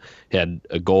 He's had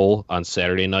a goal on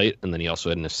Saturday night, and then he also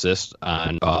had an assist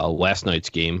on last night's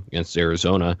game against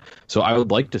Arizona. So I would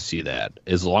like to see that,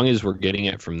 as long as we're getting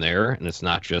it from there, and it's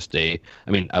not just don't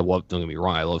get me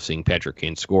wrong, I love seeing Patrick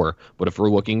Kane score, but if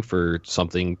we're looking for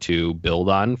something to build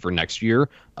on for next year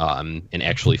and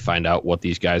actually find out what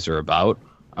these guys are about,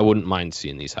 I wouldn't mind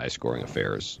seeing these high-scoring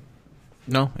affairs.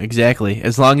 No, exactly.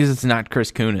 As long as it's not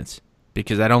Chris Kunitz,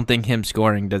 because I don't think him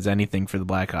scoring does anything for the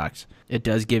Blackhawks. It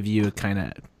does give you a kind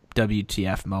of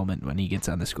WTF moment when he gets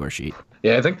on the score sheet.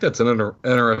 Yeah, I think that's an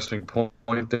interesting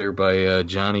point there by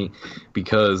Johnny,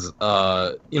 because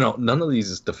none of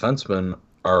these defensemen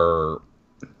are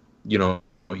you know,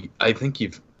 I think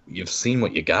you've seen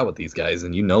what you got with these guys,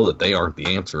 and you know that they aren't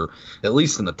the answer, at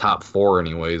least in the top four,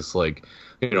 anyways. Like,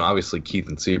 obviously Keith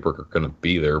and Seabrook are going to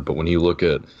be there, but when you look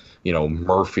at,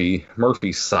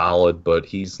 Murphy's solid, but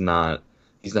he's not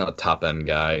a top end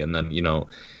guy, and then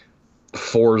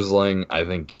Forsling, I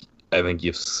think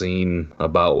you've seen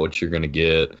about what you're going to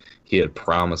get. He had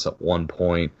promise at one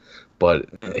point, but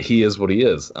he is what he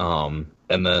is. And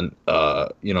then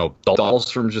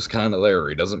Dahlstrom's just kind of there.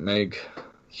 He doesn't make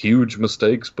huge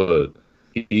mistakes, but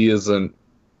he isn't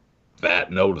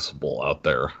that noticeable out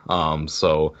there.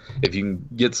 So if you can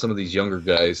get some of these younger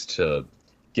guys to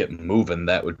get moving,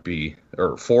 that would be,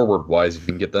 or forward wise, if you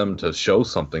can get them to show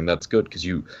something, that's good, because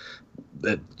you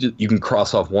can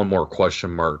cross off one more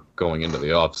question mark going into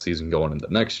the off season, going into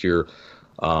next year.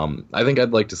 I think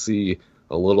I'd like to see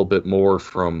a little bit more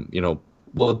from,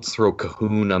 let's throw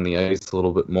Cahoon on the ice a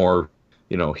little bit more.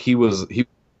 He was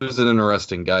an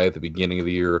interesting guy at the beginning of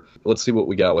the year. Let's see what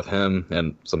we got with him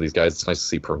and some of these guys. It's nice to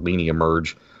see Perlini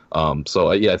emerge. I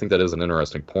think that is an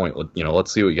interesting point.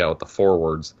 Let's see what we got with the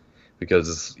forwards,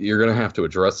 because you're going to have to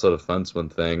address the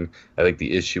defenseman thing. I think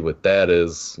the issue with that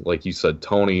is, like you said,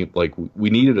 Tony, like, we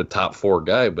needed a top four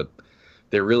guy, but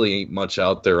there really ain't much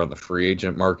out there on the free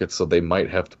agent market, so they might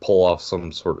have to pull off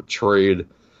some sort of trade,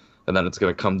 and then it's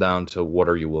going to come down to what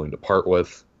are you willing to part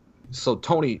with. So,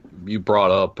 Tony, you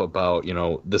brought up about,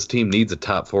 this team needs a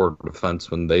top four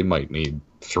defenseman. They might need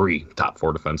 3 top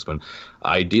four defensemen.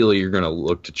 Ideally, you're going to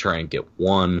look to try and get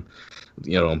one,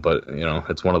 but,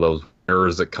 it's one of those, where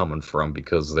is it coming from?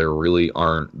 Because there really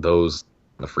aren't those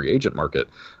in the free agent market.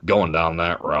 Going down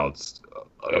that route's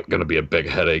going to be a big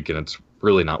headache, and it's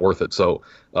really not worth it. So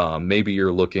maybe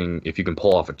you're looking, if you can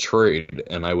pull off a trade,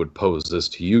 and I would pose this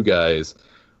to you guys,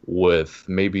 with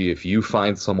maybe if you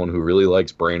find someone who really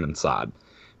likes Brandon Saad,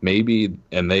 maybe,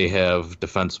 and they have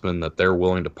defensemen that they're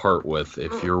willing to part with,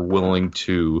 if you're willing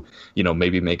to,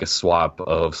 maybe make a swap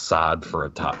of Saad for a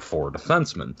top four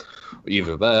defenseman.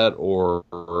 Either that, or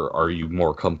are you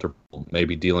more comfortable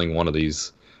maybe dealing one of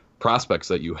these prospects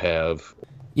that you have?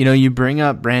 You bring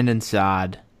up Brandon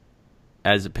Saad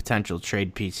as a potential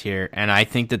trade piece here, and I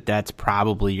think that that's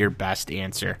probably your best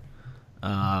answer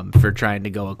for trying to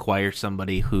go acquire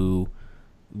somebody who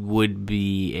would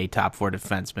be a top four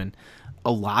defenseman.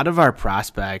 A lot of our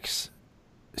prospects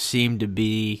seem to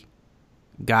be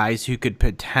guys who could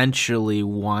potentially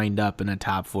wind up in a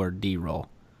top four D role.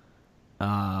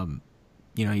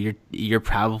 You're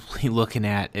probably looking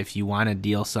at, if you want to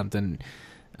deal something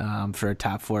for a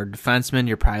top four defenseman,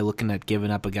 you're probably looking at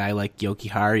giving up a guy like Yoki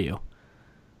Haru.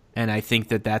 And I think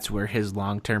that that's where his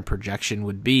long-term projection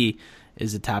would be,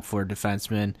 is a top four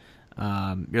defenseman.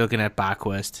 You're looking at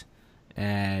Bachwist,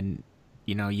 and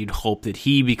you'd hope that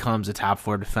he becomes a top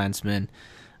four defenseman.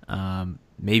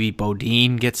 Maybe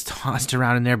Bodine gets tossed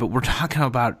around in there, but we're talking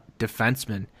about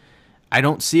defensemen. I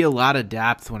don't see a lot of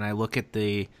depth when I look at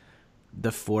the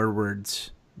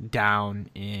forwards down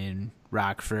in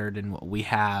Rockford and what we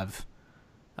have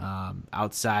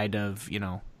outside of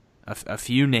a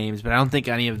few names, but I don't think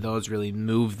any of those really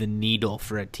move the needle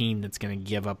for a team that's going to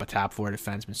give up a top four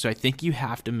defenseman. So I think you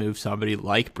have to move somebody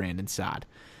like Brandon Saad.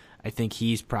 I think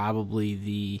he's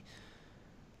probably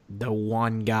the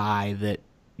one guy that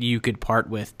you could part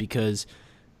with, because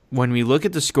when we look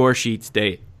at the score sheets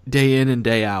day in and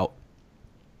day out,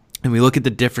 and we look at the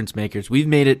difference makers, we've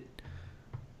made it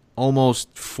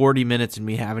almost 40 minutes and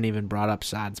we haven't even brought up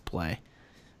Saad's play.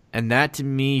 And that to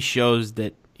me shows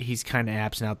that he's kind of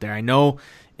absent out there. I know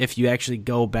if you actually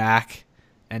go back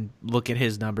and look at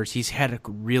his numbers, he's had a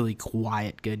really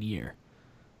quiet, good year.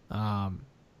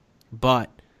 But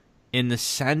in the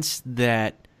sense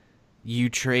that you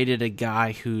traded a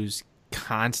guy who's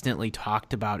constantly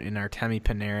talked about in Artemi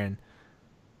Panarin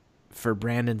for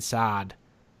Brandon Saad,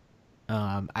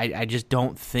 I just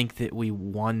don't think that we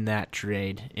won that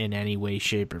trade in any way,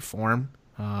 shape, or form.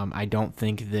 I don't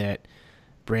think that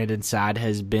Brandon Saad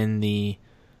has been the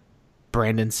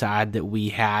Brandon Saad that we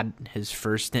had his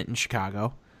first stint in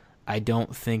Chicago. I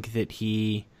don't think that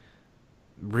he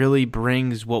really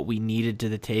brings what we needed to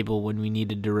the table when we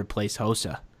needed to replace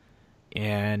Hossa.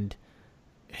 And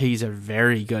he's a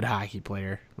very good hockey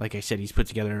player. Like I said, he's put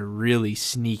together a really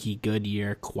sneaky good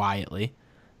year quietly.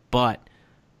 But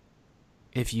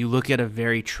if you look at a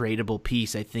very tradable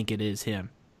piece, I think it is him.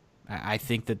 I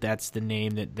think that that's the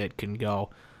name that can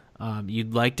go.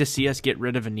 You'd like to see us get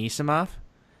rid of Anisimov.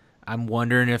 I'm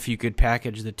wondering if you could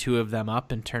package the two of them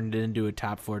up and turn it into a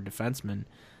top four defenseman.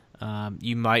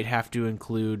 You might have to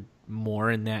include more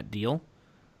in that deal.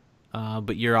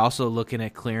 But you're also looking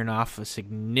at clearing off a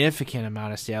significant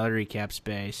amount of salary cap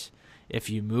space if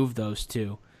you move those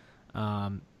two.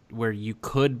 where you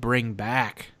could bring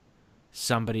back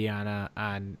somebody on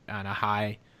a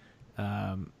high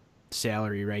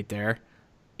salary right there,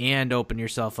 and open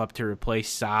yourself up to replace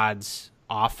Saad's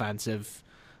offensive,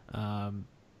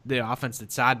 the offense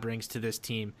that Saad brings to this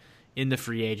team in the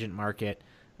free agent market,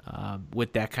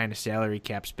 with that kind of salary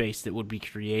cap space that would be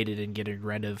created in getting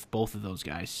rid of both of those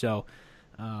guys. So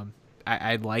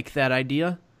I like that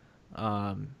idea,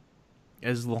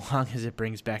 as long as it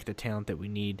brings back the talent that we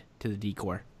need to the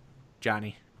decor.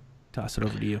 Johnny, toss it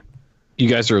over to you. You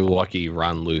guys are lucky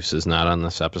Ron Luce is not on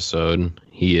this episode.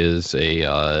 He is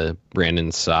a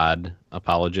Brandon Saad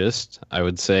apologist, I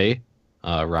would say.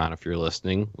 Ron, if you're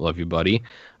listening, love you, buddy.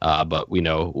 But we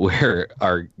know where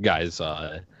our guys'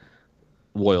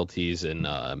 loyalties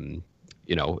and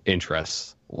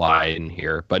interests lie in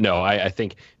here. But no, I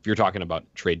think if you're talking about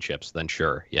trade chips, then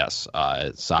sure, yes,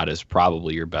 Saad is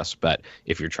probably your best bet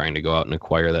if you're trying to go out and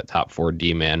acquire that top 4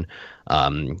 D-man.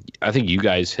 I think you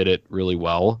guys hit it really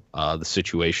well, the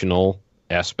situational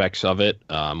aspects of it,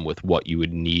 with what you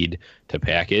would need to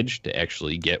package to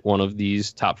actually get one of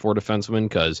these top 4 defensemen,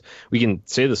 because we can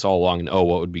say this all along and,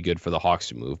 what would be good for the Hawks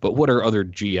to move, but what are other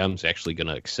GMs actually going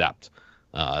to accept?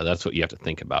 That's what you have to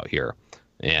think about here.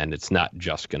 And it's not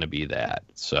just going to be that.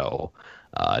 So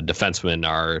defensemen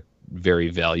are very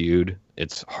valued.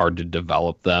 It's hard to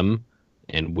develop them.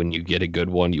 And when you get a good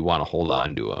one, you want to hold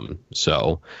on to them.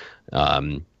 So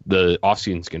the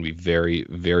offseason is going to be very,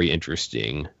 very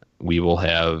interesting. We will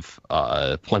have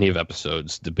plenty of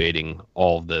episodes debating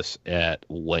all of this at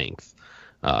length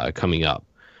coming up.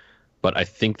 But I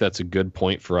think that's a good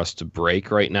point for us to break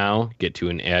right now, get to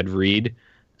an ad read.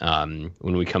 When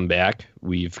we come back,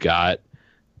 we've got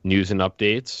news and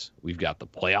updates. We've got the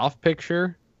playoff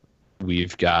picture.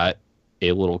 We've got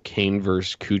a little Kane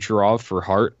versus Kucherov for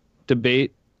Hart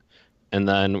debate. And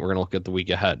then we're going to look at the week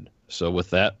ahead. So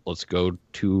with that, let's go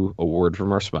to a word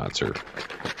from our sponsor.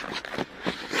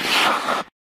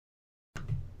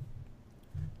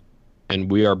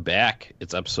 And we are back.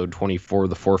 It's episode 24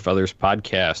 of the Four Feathers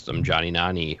podcast. I'm Johnny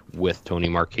Nani with Tony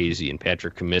Marchese and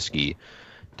Patrick Comiskey.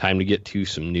 Time to get to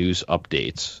some news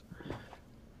updates.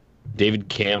 David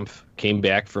Kampf came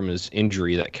back from his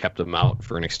injury that kept him out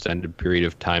for an extended period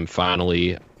of time.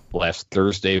 Finally, last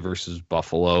Thursday versus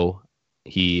Buffalo,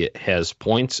 he has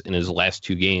points in his last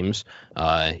 2 games.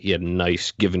 He had a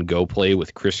nice give-and-go play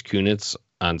with Chris Kunitz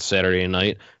on Saturday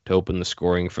night to open the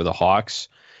scoring for the Hawks.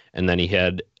 And then he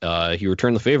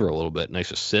returned the favor a little bit.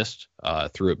 Nice assist,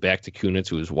 threw it back to Kunitz,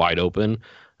 who was wide open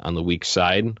on the weak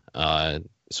side.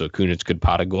 So Kunitz could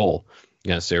pot a goal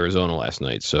against Arizona last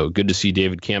night. So good to see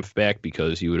David Kampf back,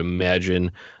 because you would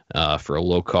imagine for a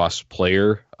low-cost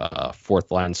player,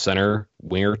 fourth-line center,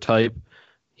 winger type,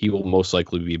 he will most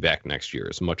likely be back next year.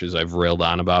 As much as I've railed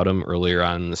on about him earlier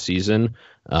on in the season,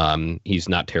 he's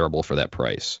not terrible for that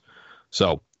price.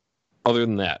 So other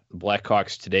than that, the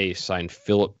Blackhawks today signed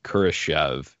Philip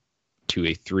Kurashev to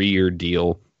a 3-year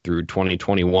deal through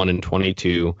 2021 and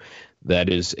 22. That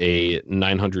is a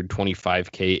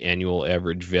 $925K annual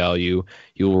average value.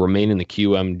 He will remain in the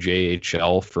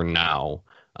QMJHL for now.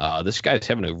 This guy's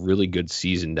having a really good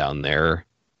season down there.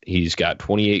 He's got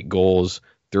 28 goals,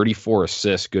 34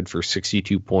 assists, good for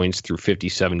 62 points through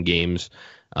 57 games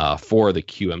for the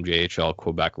QMJHL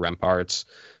Quebec Remparts.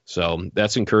 So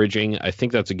that's encouraging. I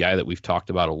think that's a guy that we've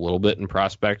talked about a little bit in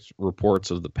prospect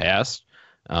reports of the past.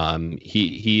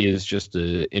 He is just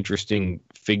an interesting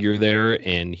figure there,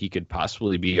 and he could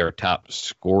possibly be our top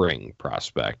scoring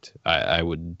prospect. I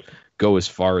would go as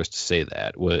far as to say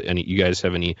that. You guys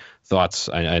have any thoughts?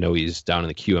 I know he's down in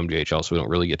the QMJHL, so we don't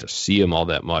really get to see him all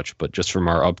that much, but just from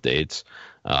our updates,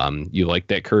 you like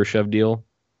that Kurashev deal?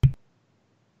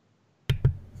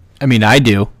 I mean, I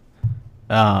do.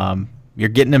 You're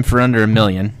getting him for under $1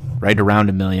 million, right around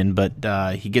 $1 million,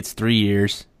 but he gets 3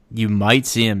 years. You might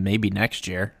see him maybe next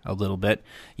year a little bit.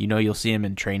 You'll see him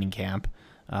in training camp.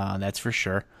 That's for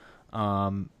sure.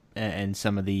 And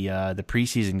some of the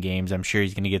preseason games, I'm sure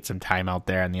he's going to get some time out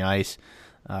there on the ice.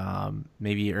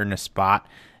 Maybe earn a spot.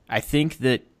 I think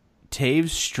that Taves,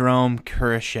 Strome,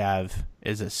 Kurashev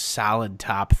is a solid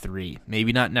top 3.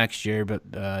 Maybe not next year,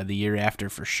 but the year after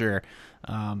for sure.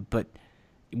 But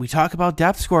we talk about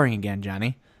depth scoring again,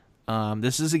 Johnny.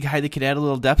 This is a guy that could add a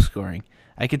little depth scoring.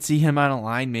 I could see him on a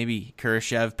line, maybe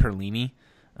Kurashev, Perlini,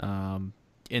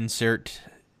 insert,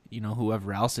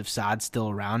 whoever else, if Saad's still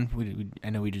around. I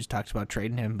know we just talked about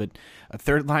trading him, but a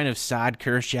third line of Saad,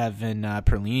 Kurashev, and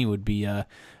Perlini would be a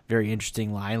very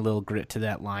interesting line, a little grit to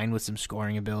that line with some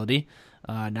scoring ability.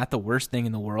 Not the worst thing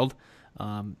in the world.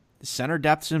 Center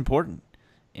depth is important,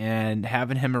 and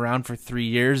having him around for 3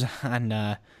 years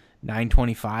on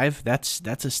 925. That's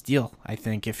a steal, I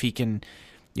think, if he can,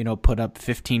 put up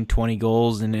 15, 20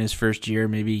 goals in his first year,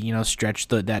 maybe, stretch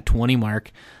that 20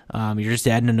 mark. You're just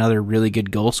adding another really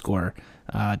good goal scorer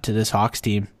to this Hawks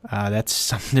team. That's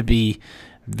something to be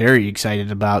very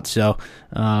excited about. So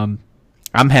I'm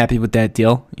happy with that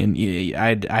deal, and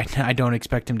I don't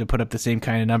expect him to put up the same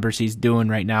kind of numbers he's doing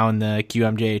right now in the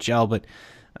QMJHL, but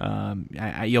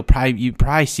you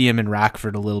probably see him in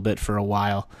Rockford a little bit for a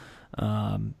while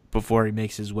before he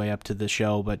makes his way up to the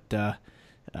show. But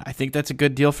I think that's a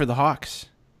good deal for the Hawks.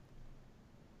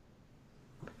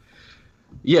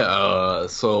 Yeah,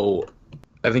 so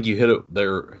I think you hit it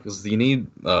there because you need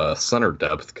center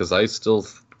depth. Because I still,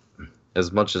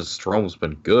 as much as Strome's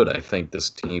been good, I think this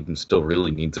team still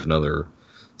really needs another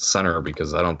center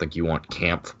because I don't think you want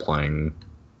Camp playing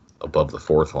above the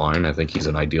fourth line. I think he's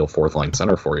an ideal fourth line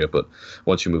center for you, but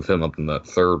once you move him up in that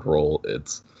third role,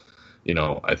 it's,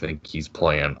 I think he's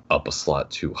playing up a slot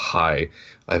too high.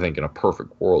 I think in a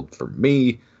perfect world for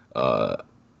me, I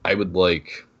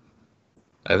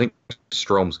think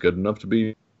Strome's good enough to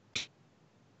be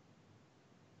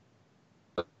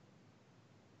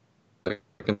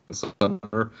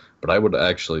center, but I would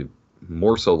actually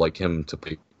more so like him to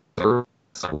play third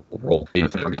role,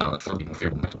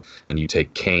 and you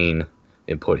take Kane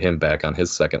and put him back on his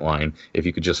second line. If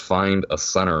you could just find a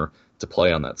center to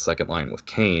play on that second line with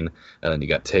Kane, and then you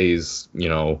got Taves,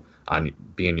 on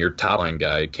being your top line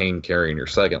guy, Kane carrying your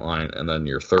second line, and then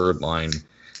your third line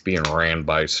being ran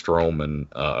by Strome and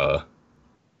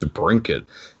DeBrincat.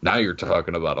 Now you're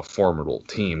talking about a formidable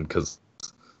team because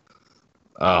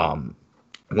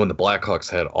when the Blackhawks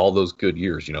had all those good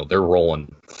years, they're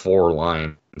rolling 4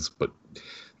 lines, but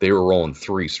they were rolling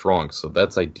 3 strong. So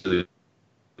that's ideally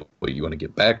what you want to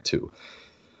get back to.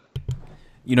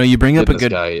 You bring up a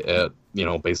good guy at,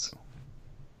 basically.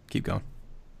 Keep going.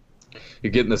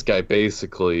 You're getting this guy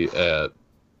basically at,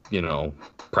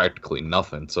 practically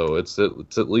nothing. So it's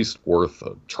at least worth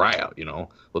a tryout.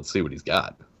 Let's see what he's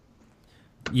got.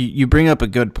 You bring up a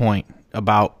good point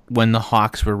about when the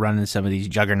Hawks were running some of these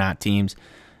juggernaut teams.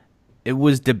 It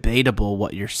was debatable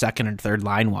what your second and third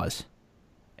line was.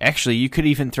 Actually, you could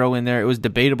even throw in there, it was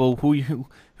debatable who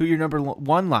your number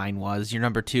 1 line was, your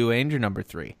number 2 and your number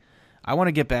 3. I want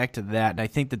to get back to that, and I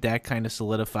think that kind of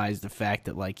solidifies the fact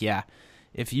that,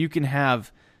 if you can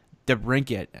have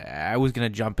DeBrincat, I was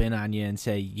going to jump in on you and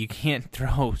say you can't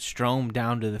throw Strome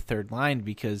down to the third line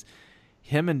because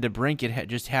him and DeBrincat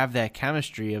just have that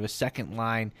chemistry of a second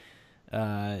line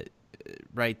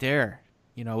right there,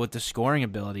 with the scoring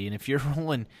ability. And if you're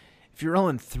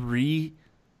rolling 3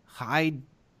 high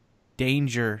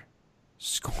danger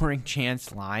scoring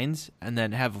chance lines and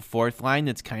then have a fourth line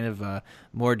that's kind of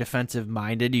more defensive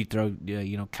minded, you throw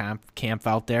Camp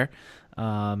out there.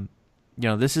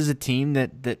 This is a team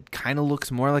that kind of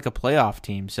looks more like a playoff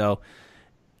team. So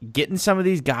getting some of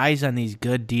these guys on these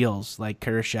good deals like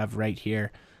Kurashev right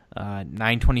here,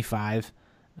 925,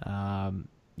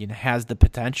 has the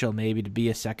potential maybe to be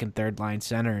a second, third line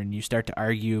center, and you start to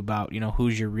argue about,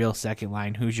 who's your real second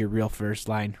line, who's your real first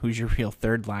line, who's your real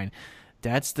third line.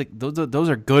 Those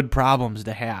are good problems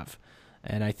to have,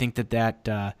 and I think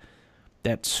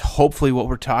that's hopefully what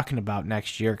we're talking about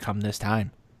next year come this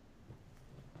time.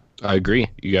 I agree.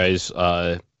 You guys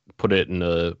put it in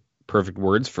the perfect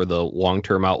words for the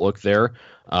long-term outlook there.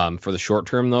 For the short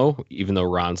term, though, even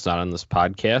though Ron's not on this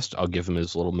podcast, I'll give him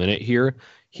his little minute here.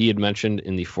 He had mentioned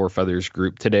in the Four Feathers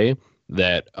group today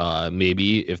that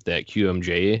maybe if that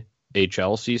QMJ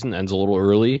HL season ends a little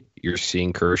early, you're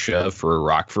seeing Kurashev for a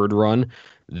Rockford run.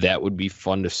 That would be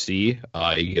fun to see.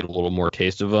 You get a little more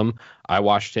taste of him. I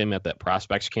watched him at that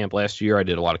prospects camp last year. I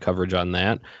did a lot of coverage on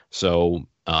that. So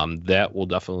that will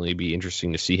definitely be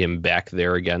interesting to see him back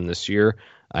there again this year.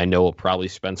 I know he'll probably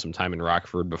spend some time in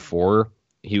Rockford before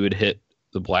he would hit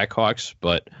the Blackhawks,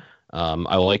 but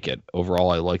I like it.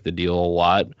 Overall, I like the deal a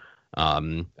lot.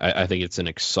 I think it's an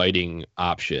exciting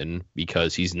option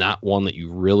because he's not one that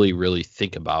you really, really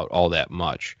think about all that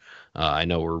much. I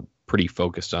know we're pretty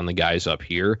focused on the guys up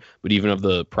here, but even of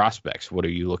the prospects, what are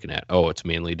you looking at? Oh, it's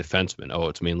mainly defensemen. Oh,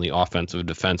 it's mainly offensive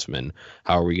defensemen.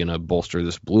 How are we going to bolster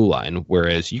this blue line?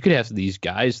 Whereas you could have these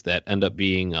guys that end up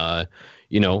being,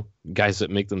 guys that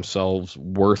make themselves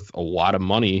worth a lot of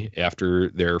money after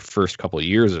their first couple of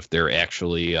years if they're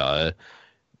actually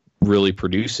really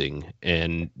producing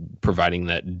and providing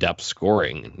that depth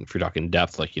scoring. If you're talking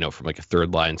depth, from a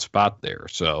third line spot there.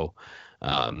 So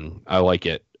I like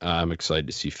it. I'm excited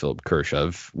to see Philip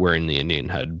Kurashev wearing the Indian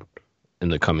head in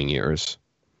the coming years.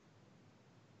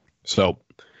 So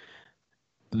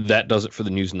that does it for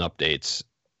the news and updates.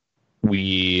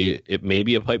 It may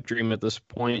be a pipe dream at this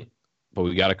point, but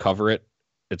we got to cover it.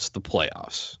 It's the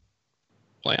playoffs.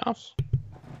 Playoffs?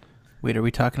 Wait, are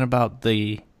we talking about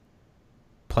the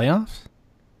playoffs?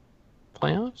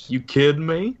 Playoffs? You kidding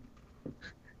me?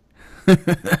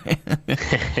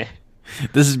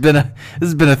 This has been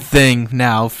a thing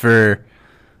now for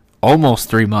almost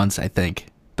 3 months, I think.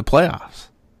 The playoffs.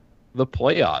 The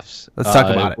playoffs. Let's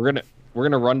talk about it. We're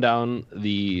gonna run down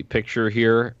the picture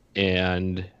here,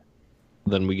 and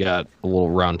then we got a little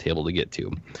round table to get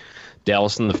to.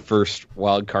 Dallas in the first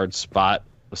wild card spot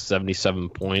with 77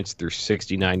 points through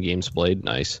 69 games played.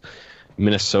 Nice.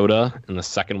 Minnesota in the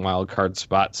second wild card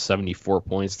spot, 74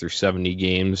 points through 70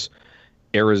 games.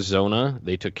 Arizona,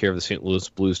 they took care of the St. Louis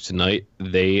Blues tonight.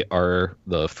 They are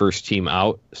the first team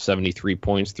out, 73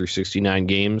 points through 69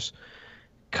 games.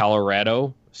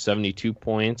 Colorado, 72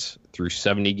 points through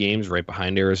 70 games, right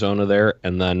behind Arizona there.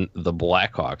 And then the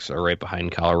Blackhawks are right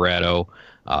behind Colorado,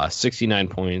 69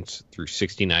 points through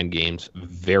 69 games.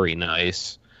 Very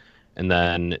nice. And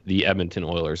then the Edmonton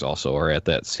Oilers also are at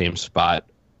that same spot,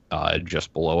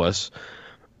 just below us.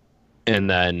 And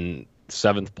then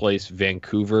seventh place,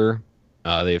 Vancouver.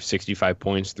 They have 65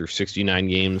 points through 69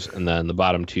 games. And then the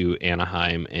bottom two,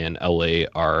 Anaheim and LA,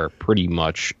 are pretty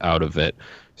much out of it.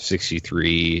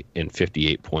 63 and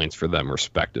 58 points for them,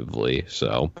 respectively.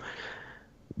 So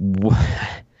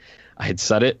I had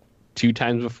said it 2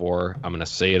 times before. I'm going to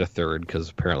say it a third because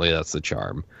apparently that's the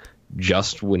charm.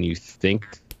 Just when you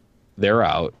think they're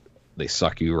out, they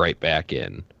suck you right back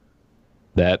in.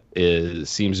 That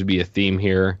seems to be a theme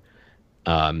here.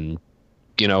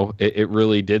 It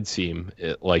really did seem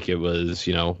like it was,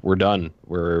 we're done.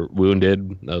 We're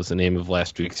wounded. That was the name of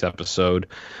last week's episode.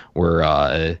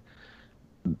 We're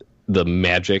the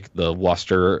magic, the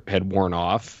luster had worn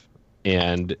off,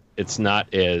 and it's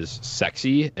not as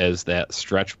sexy as that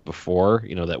stretch before,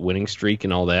 that winning streak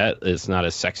and all that. It's not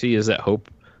as sexy as that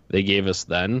hope they gave us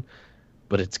then,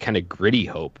 but it's kind of gritty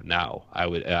hope now. I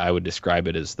would describe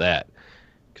it as that,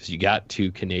 because you got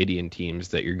 2 Canadian teams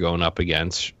that you're going up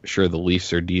against. Sure, the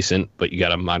Leafs are decent, but you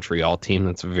got a Montreal team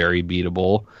that's very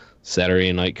beatable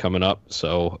Saturday night coming up.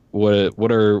 So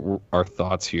what are our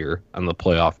thoughts here on the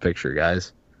playoff picture,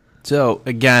 guys? So,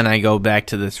 again, I go back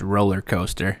to this roller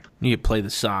coaster. You can play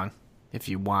the song if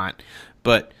you want.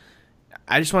 But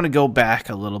I just want to go back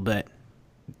a little bit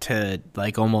to,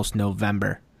 almost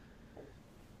November.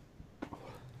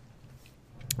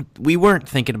 We weren't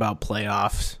thinking about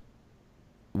playoffs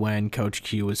when Coach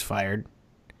Q was fired.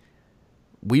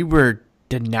 We were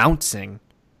denouncing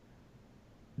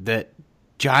that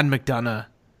John McDonough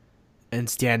and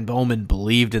Stan Bowman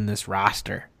believed in this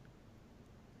roster.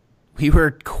 We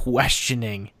were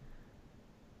questioning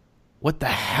what the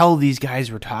hell these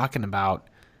guys were talking about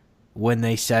when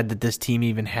they said that this team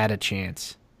even had a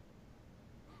chance.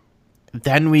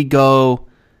 Then we go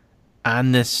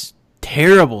on this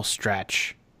terrible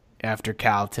stretch after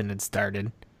Carlton had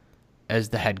started as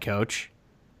the head coach,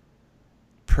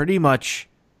 pretty much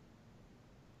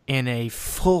in a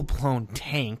full-blown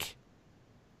tank,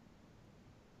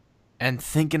 and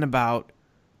thinking about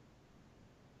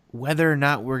whether or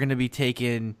not we're going to be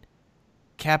taking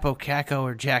Capo Caco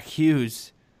or Jack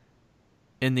Hughes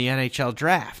in the NHL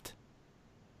draft.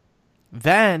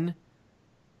 Then,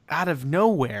 out of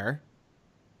nowhere,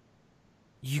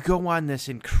 you go on this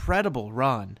incredible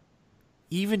run,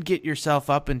 even get yourself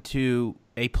up into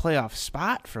a playoff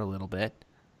spot for a little bit,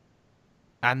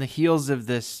 on the heels of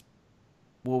this,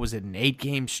 an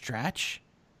 8-game stretch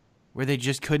where they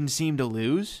just couldn't seem to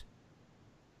lose.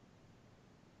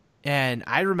 And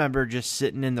I remember just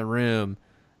sitting in the room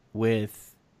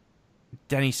with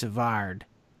Denny Savard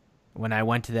when I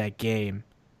went to that game,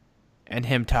 and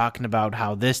him talking about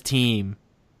how this team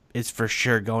is for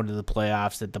sure going to the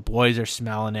playoffs, that the boys are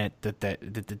smelling it, that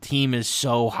the team is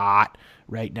so hot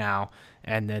right now,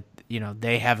 and that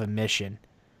they have a mission.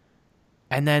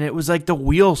 And then it was like the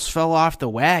wheels fell off the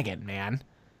wagon, man.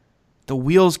 The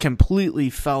wheels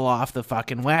completely fell off the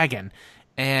fucking wagon.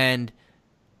 And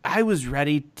I was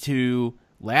ready to,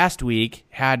 last week,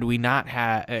 had we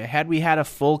had a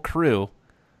full crew.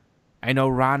 I know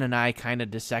Ron and I kind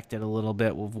of dissected a little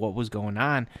bit of what was going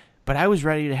on, but I was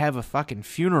ready to have a fucking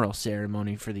funeral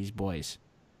ceremony for these boys.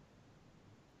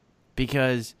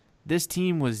 Because this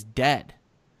team was dead.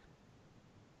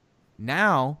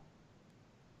 Now,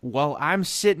 while I'm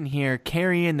sitting here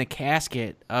carrying the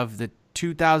casket of the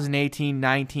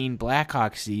 2018-19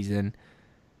 Blackhawks season,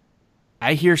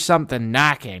 I hear something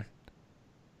knocking.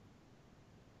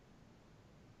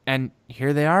 And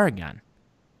here they are again.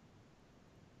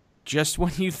 Just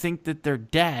when you think that they're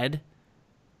dead,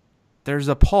 there's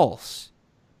a pulse.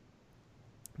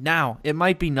 Now, it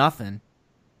might be nothing,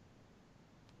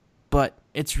 but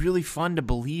It's really fun to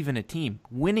believe in a team.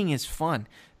 Winning is fun.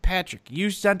 Patrick, you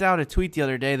sent out a tweet the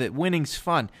other day that winning's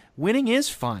fun. Winning is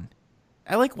fun.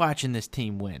 I like watching this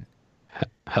team win.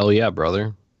 Hell yeah,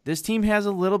 brother. This team has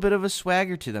a little bit of a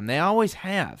swagger to them. They always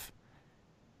have.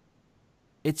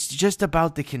 It's just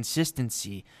about the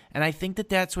consistency. And I think that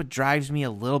that's what drives me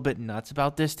a little bit nuts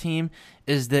about this team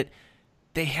is that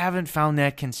they haven't found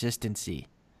that consistency.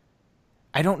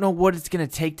 I don't know what it's going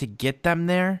to take to get them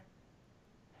there.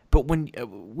 But when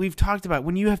we've talked about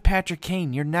when you have Patrick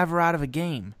Kane, you're never out of a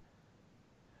game.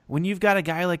 When you've got a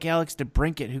guy like Alex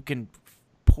DeBrincat who can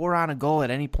pour on a goal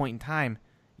at any point in time,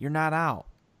 you're not out.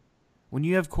 When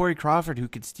you have Corey Crawford who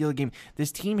could steal a game,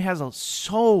 this team has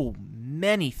so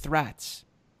many threats.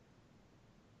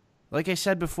 Like I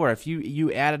said before, if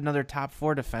you add another top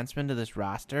 4 defenseman to this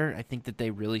roster, I think that they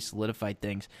really solidified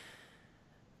things.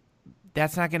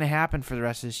 That's not going to happen for the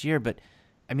rest of this year, but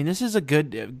I mean, this is a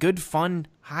good, fun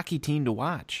hockey team to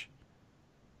watch.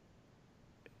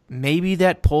 Maybe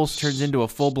that pulse turns into a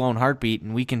full-blown heartbeat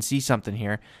and we can see something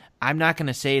here. I'm not going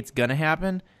to say it's going to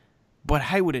happen, but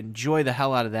I would enjoy the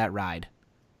hell out of that ride.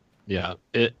 Yeah,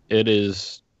 it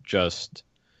is just...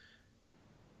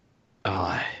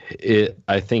 I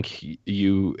think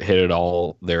you hit it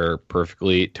all there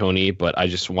perfectly, Tony, but I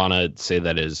just want to say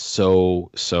that is so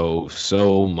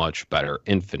much better,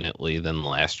 infinitely, than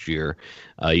last year.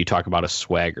 You talk about a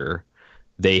swagger.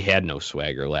 They had no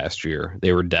swagger last year.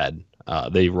 They were dead.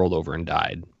 They rolled over and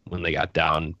died when they got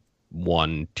down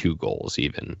 1-2 goals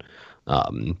even.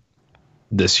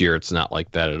 This year, it's not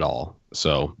like that at all.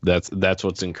 So that's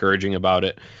what's encouraging about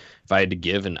it. If I had to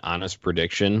give an honest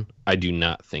prediction, I do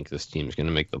not think this team's going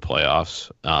to make the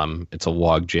playoffs. It's a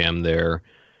log jam there.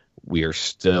 We are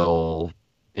still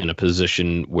in a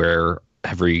position where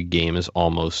every game is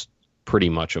almost pretty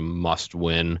much a must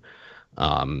win.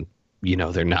 They're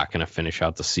not going to finish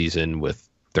out the season with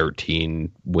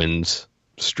 13 wins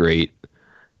straight.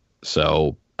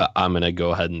 So I'm going to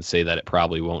go ahead and say that it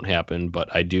probably won't happen,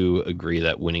 but I do agree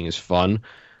that winning is fun.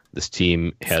 This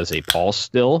team has a pulse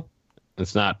still.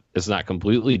 It's not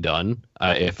completely done.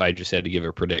 If I just had to give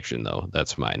a prediction, though,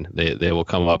 that's mine. They will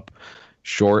come up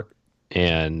short,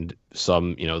 and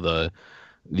some,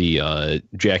 the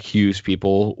Jack Hughes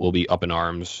people will be up in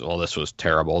arms. Oh, this was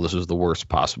terrible. This was the worst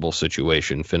possible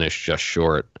situation. Finished just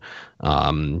short.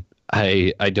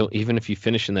 I don't, even if you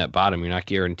finish in that bottom, you're not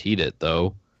guaranteed it,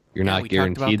 though. You're not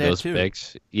guaranteed those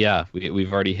picks. Yeah,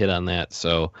 we've already hit on that.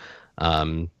 So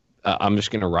I'm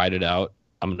just gonna ride it out.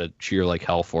 I'm going to cheer like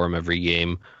hell for him every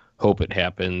game. Hope it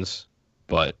happens.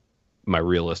 But my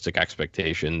realistic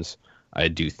expectations, I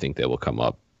do think they will come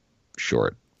up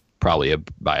short. Probably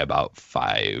by about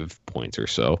 5 points or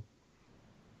so.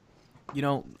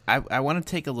 I want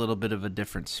to take a little bit of a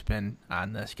different spin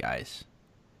on this, guys.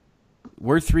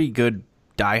 We're 3 good,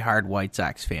 diehard White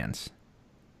Sox fans.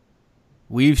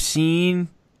 We've seen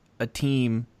a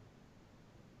team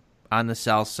on the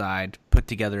south side put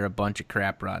together a bunch of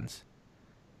crap runs.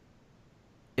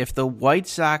 If the White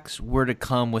Sox were to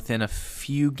come within a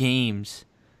few games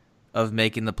of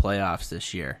making the playoffs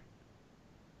this year,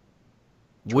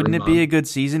 wouldn't it be a good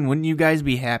season? Wouldn't you guys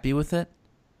be happy with it?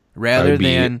 Rather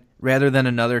than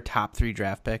another top 3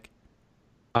 draft pick?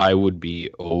 I would be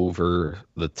over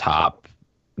the top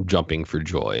jumping for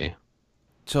joy.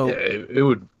 So yeah, it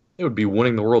would be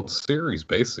winning the World Series,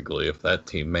 basically, if that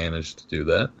team managed to do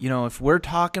that. If we're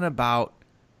talking about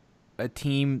a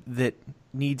team that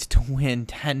needs to win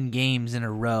 10 games in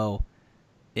a row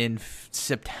in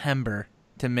September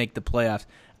to make the playoffs,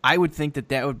 I would think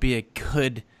that would be a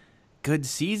good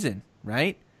season,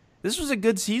 right? This was a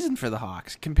good season for the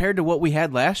Hawks compared to what we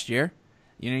had last year.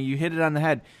 You hit it on the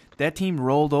head. That team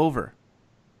rolled over.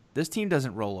 This team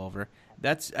doesn't roll over.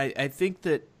 I think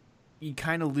that you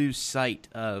kind of lose sight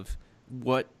of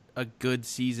what a good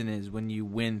season is when you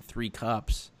win 3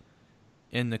 cups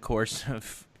in the course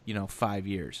of 5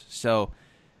 years. So,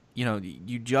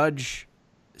 you judge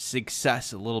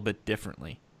success a little bit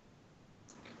differently.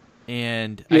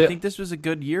 And yeah. I think this was a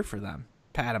good year for them.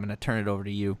 Pat, I'm going to turn it over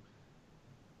to you.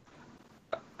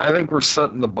 I think we're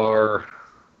setting the bar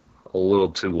a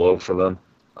little too low for them.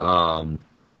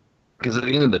 Because at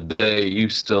the end of the day, you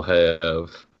still have a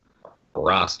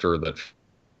roster that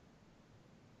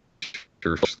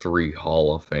features 3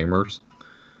 Hall of Famers.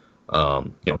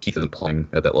 Keith isn't playing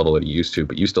at that level that he used to,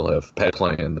 but you still have Pat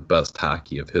playing the best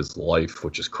hockey of his life,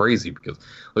 which is crazy because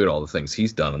look at all the things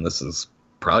he's done, and this is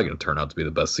probably going to turn out to be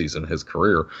the best season of his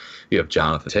career. You have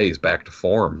Jonathan Toews back to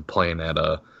form, playing at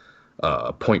a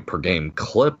point per game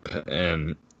clip,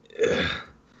 and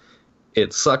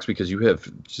it sucks because you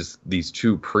have just these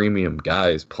two premium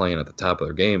guys playing at the top of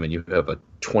their game, and you have a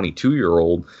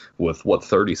 22-year-old with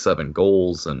 37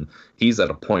 goals, and he's at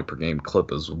a point per game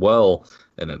clip as well.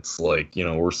 And it's like,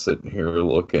 we're sitting here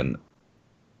looking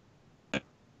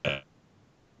at,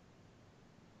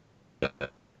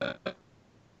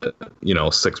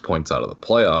 6 points out of the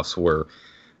playoffs, where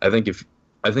I think if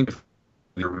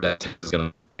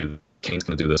Kane's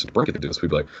going to do this, or Brink going to do this, we'd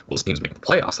be like, well, this team's making the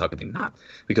playoffs. How could they not?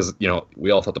 Because,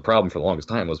 we all thought the problem for the longest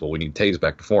time was, well, we need Taves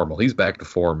back to form. Well, he's back to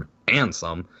form and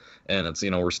some, and it's,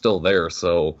 we're still there.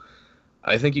 So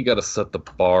I think you got to set the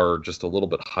bar just a little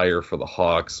bit higher for the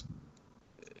Hawks,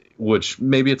 which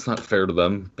maybe it's not fair to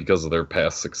them because of their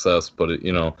past success, but,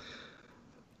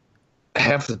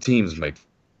 half the teams make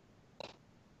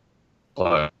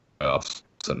playoffs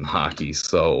in hockey.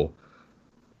 So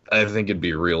I think it'd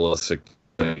be realistic.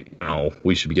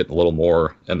 We should be getting a little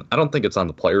more, and I don't think it's on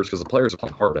the players because the players are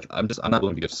playing hard. I'm not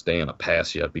willing to give Stan a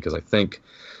pass yet because I think,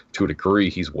 to a degree,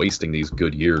 he's wasting these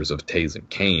good years of Taves and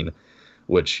Kane,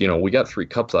 which we got 3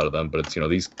 cups out of them, but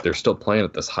it's they're still playing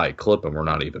at this high clip, and we're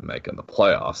not even making the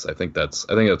playoffs. I think that's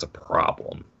a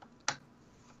problem.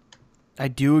 I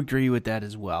do agree with that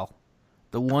as well.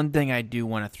 The one thing I do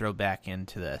want to throw back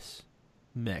into this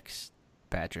mix,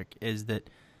 Patrick, is that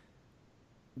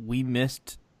we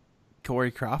missed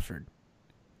Corey Crawford.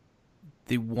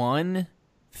 The one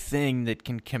thing that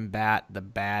can combat the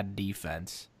bad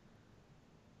defense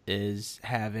is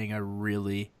having a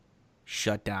really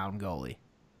shut down goalie.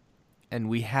 And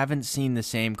we haven't seen the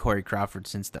same Corey Crawford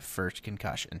since the first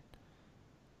concussion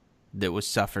that was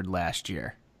suffered last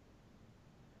year.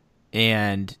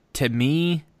 And to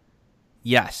me,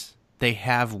 yes, they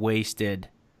have wasted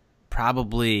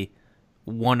probably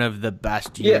one of the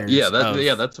best years.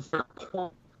 That's a fair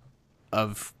point.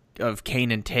 Of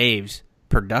Kane and Taves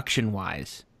production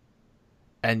wise.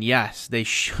 And yes, they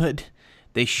should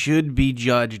be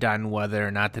judged on whether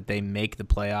or not that they make the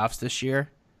playoffs this year.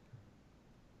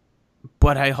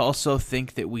 But I also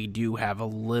think that we do have a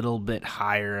little bit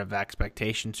higher of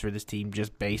expectations for this team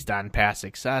just based on past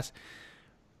success.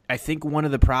 I think one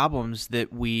of the problems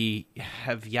that we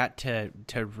have yet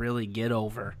to really get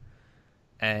over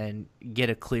and get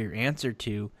a clear answer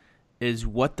to is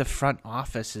what the front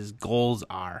office's goals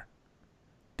are.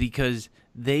 Because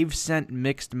they've sent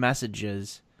mixed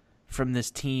messages from this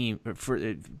team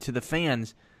to the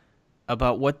fans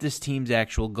about what this team's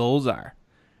actual goals are.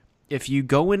 If you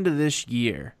go into this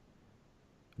year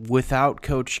without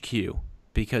Coach Q,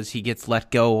 because he gets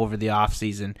let go over the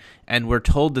offseason, and we're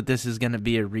told that this is going to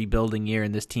be a rebuilding year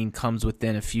and this team comes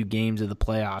within a few games of the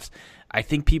playoffs, I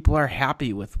think people are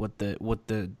happy with what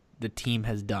the team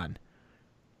has done.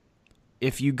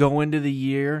 If you go into the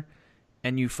year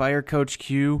and you fire Coach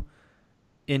Q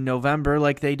in November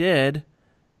like they did,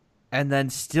 and then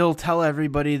still tell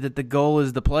everybody that the goal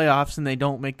is the playoffs and they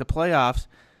don't make the playoffs,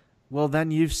 well, then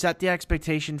you've set the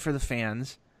expectation for the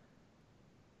fans.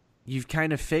 You've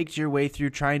kind of faked your way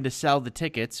through trying to sell the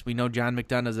tickets. We know John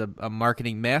McDonough is a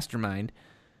marketing mastermind.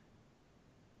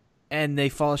 And they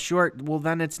fall short, well,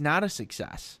 then it's not a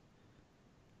success.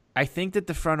 I think that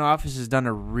the front office has done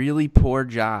a really poor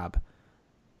job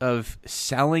of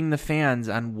selling the fans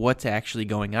on what's actually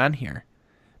going on here.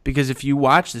 Because if you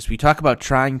watch this, we talk about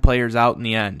trying players out in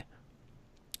the end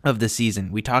of the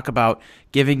season. We talk about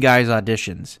giving guys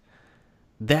auditions.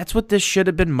 That's what this should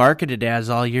have been marketed as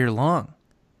all year long.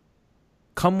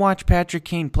 Come watch Patrick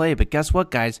Kane play, but guess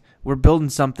what, guys? We're building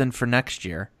something for next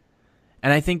year.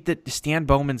 And I think that Stan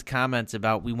Bowman's comments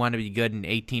about we want to be good in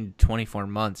 18 to 24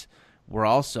 months were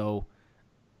also,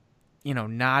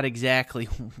 not exactly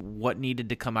what needed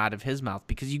to come out of his mouth,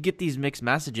 because you get these mixed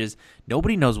messages.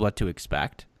 Nobody knows what to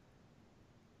expect.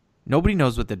 Nobody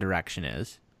knows what the direction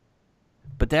is.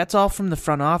 But that's all from the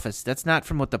front office. That's not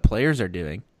from what the players are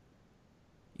doing.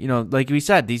 Like we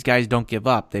said, these guys don't give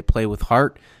up. They play with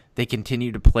heart. They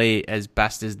continue to play as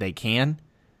best as they can.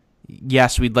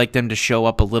 Yes, we'd like them to show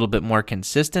up a little bit more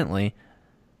consistently,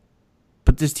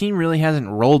 but this team really hasn't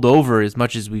rolled over as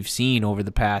much as we've seen over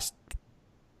the past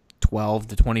 12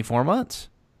 to 24 months.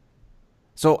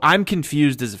 So I'm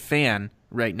confused as a fan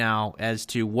right now as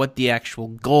to what the actual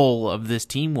goal of this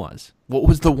team was. What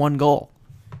was the one goal?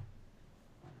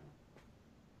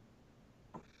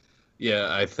 Yeah,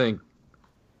 I think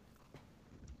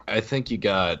you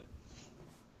got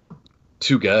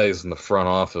two guys in the front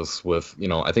office with,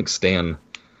 I think Stan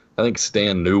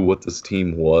knew what this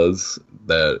team was,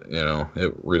 that,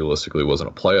 it realistically wasn't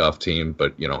a playoff team,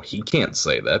 but, he can't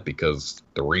say that because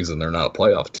the reason they're not a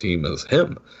playoff team is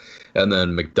him. And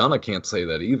then McDonough can't say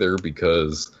that either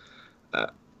because,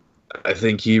 I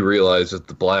think he realized that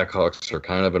the Blackhawks are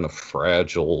kind of in a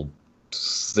fragile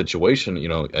situation.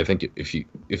 I think if you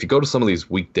go to some of these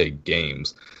weekday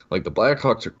games, like the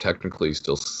Blackhawks are technically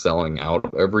still selling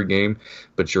out every game,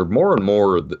 but you're more and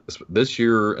more this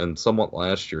year and somewhat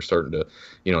last year starting to,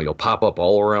 you'll pop up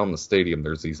all around the stadium.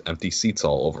 There's these empty seats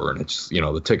all over, and it's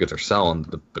the tickets are selling,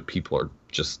 but people are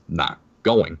just not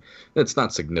going. It's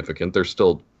not significant. It's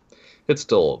still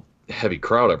a heavy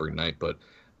crowd every night, but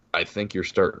I think you're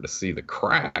starting to see the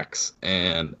cracks,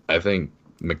 and I think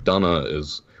McDonough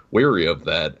is wary of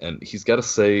that, and he's got to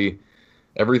say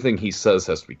everything he says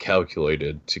has to be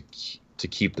calculated to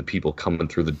keep the people coming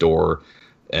through the door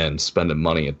and spending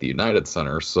money at the United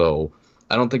Center. So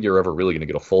I don't think you're ever really going to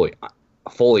get a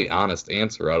fully honest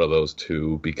answer out of those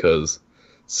two, because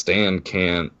Stan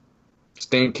can't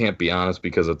be honest,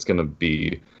 because it's going to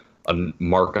be a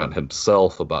mark on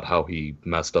himself about how he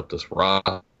messed up this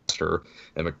roster.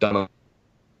 And McDonough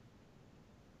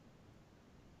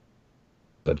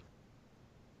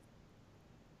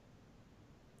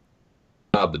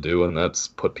job to do, and that's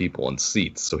put people in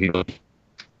seats. So I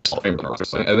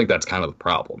think that's kind of the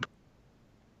problem.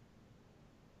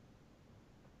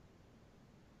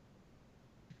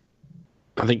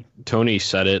 I think Tony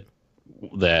said it,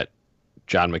 that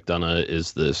John McDonough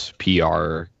is this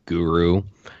PR guru.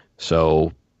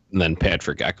 So then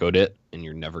Patrick echoed it, and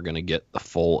you're never going to get the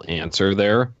full answer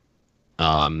there.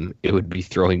 It would be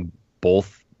throwing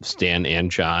both Stan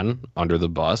and John under the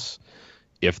bus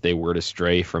if they were to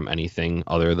stray from anything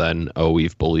other than,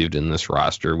 we've believed in this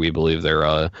roster, we believe they're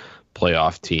a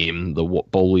playoff team,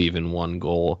 believe in one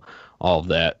goal, all of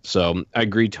that. So I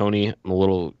agree, Tony. I'm a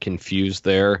little confused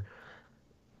there.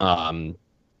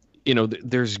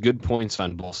 There's good points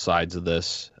on both sides of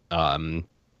this. I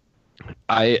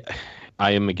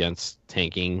am against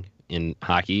tanking in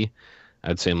hockey.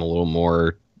 I'd say I'm a little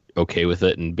more okay with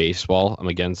it in baseball. I'm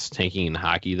against tanking in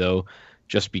hockey, though,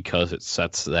 just because it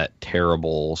sets that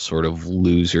terrible sort of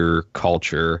loser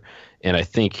culture. And I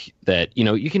think that,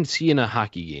 you can see in a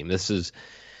hockey game,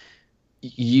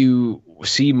 you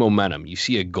see momentum. You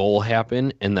see a goal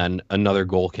happen, and then another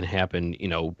goal can happen,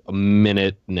 a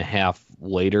minute and a half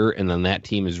later, and then that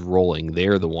team is rolling.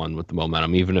 They're the one with the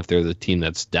momentum, even if they're the team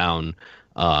that's down.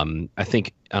 I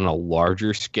think on a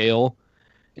larger scale,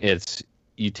 it's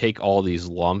you take all these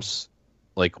lumps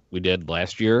like we did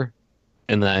last year,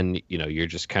 and then you're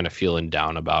just kind of feeling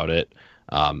down about it.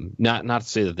 Not to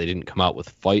say that they didn't come out with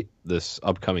fight this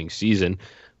upcoming season,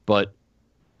 but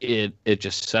it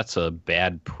just sets a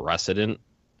bad precedent,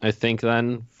 I think,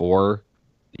 then for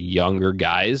younger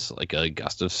guys like a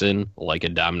Gustafsson, like a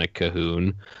Dominic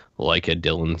Cahoon, like a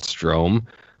Dylan Strome.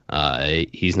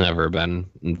 He's never been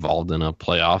involved in a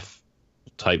playoff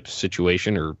type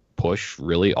situation or push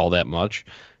really all that much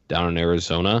down in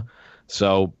Arizona.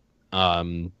 So I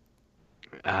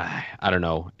don't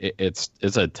know. It's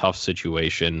a tough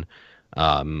situation.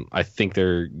 I think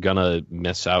they're gonna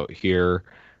miss out here.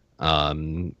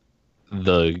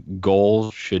 The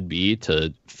goal should be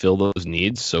to fill those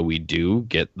needs, so we do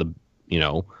get the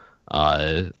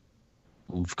a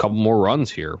couple more runs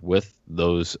here with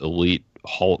those elite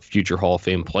future Hall of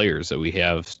Fame players that we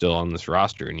have still on this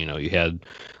roster. And you had,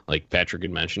 like Patrick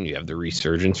had mentioned, you have the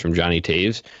resurgence from Johnny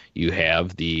Taves. You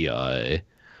have the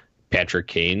Patrick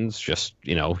Kane's. Just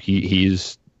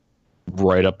he's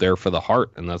right up there for the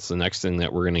Hart, and that's the next thing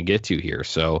that we're going to get to here.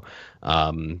 So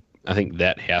I think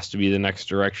that has to be the next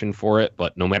direction for it.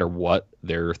 But no matter what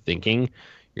they're thinking,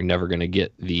 you're never going to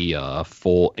get the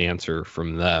full answer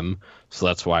from them. So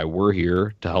that's why we're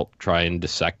here to help try and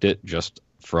dissect it just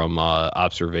from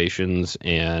observations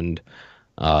and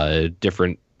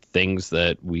different things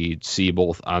that we see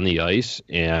both on the ice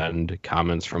and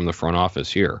comments from the front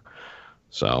office here.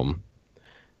 So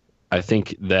I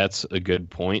think that's a good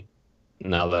point.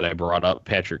 Now that I brought up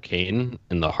Patrick Kane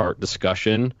in the Hart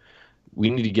discussion, we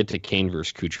need to get to Kane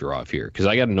versus Kucherov here, because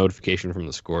I got a notification from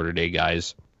the Score today,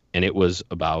 guys, and it was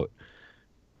about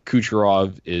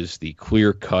Kucherov is the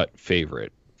clear-cut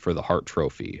favorite for the Hart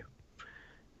Trophy.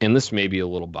 And this may be a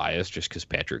little biased just because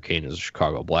Patrick Kane is a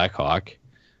Chicago Blackhawk,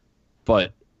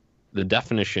 but the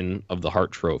definition of the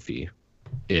Hart Trophy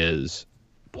is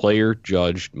player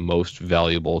judged most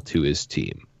valuable to his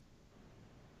team.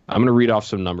 I'm going to read off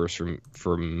some numbers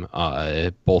from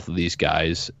both of these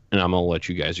guys, and I'm going to let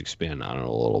you guys expand on it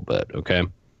a little bit, okay?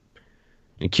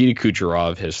 Nikita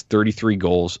Kucherov has 33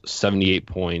 goals, 78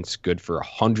 points, good for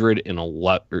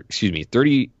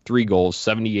 33 goals,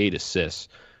 78 assists,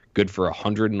 good for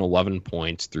 111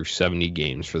 points through 70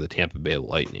 games for the Tampa Bay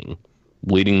Lightning,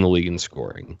 leading the league in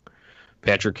scoring.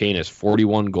 Patrick Kane has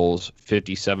 41 goals,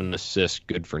 57 assists,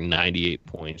 good for 98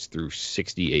 points through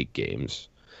 68 games.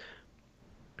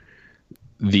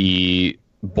 The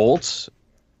Bolts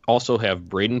also have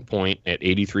Braden Point at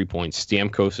 83 points,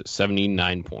 Stamkos at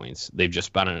 79 points. They've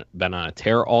just been on a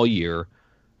tear all year,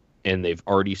 and they've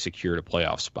already secured a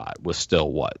playoff spot with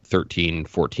still, 13,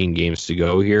 14 games to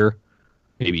go here.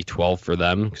 Maybe 12 for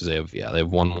them because they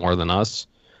have one more than us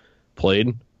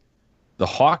played. The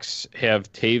Hawks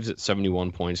have Taves at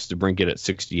 71 points, DeBrincat at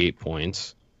 68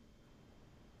 points,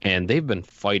 and they've been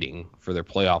fighting for their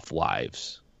playoff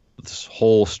lives this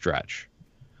whole stretch.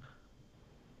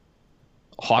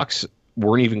 Hawks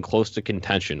weren't even close to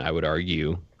contention, I would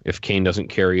argue, if Kane doesn't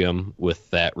carry them with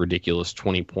that ridiculous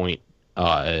 20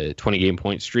 game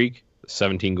point streak,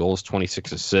 17 goals,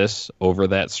 26 assists over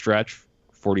that stretch,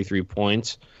 43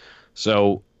 points.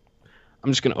 So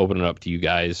I'm just going to open it up to you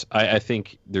guys. I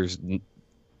think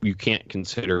you can't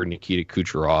consider Nikita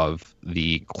Kucherov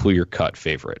the clear-cut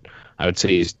favorite. I would say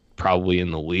he's probably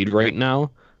in the lead right now,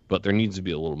 but there needs to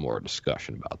be a little more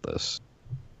discussion about this.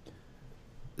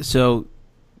 So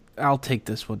I'll take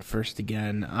this one first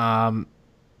again.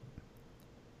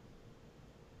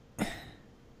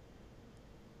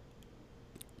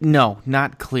 No,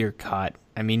 not clear-cut.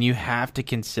 I mean, you have to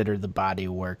consider the body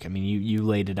of work. I mean, you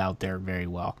laid it out there very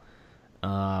well.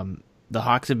 The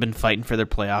Hawks have been fighting for their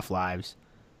playoff lives.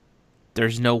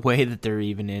 There's no way that they're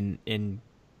even in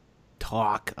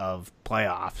talk of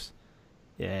playoffs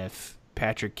if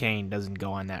Patrick Kane doesn't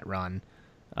go on that run.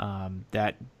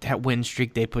 That win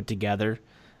streak they put together,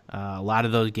 a lot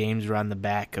of those games were on the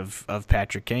back of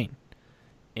Patrick Kane.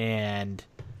 And,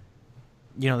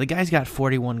 the guy's got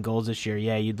 41 goals this year.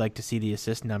 Yeah, you'd like to see the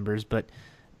assist numbers, but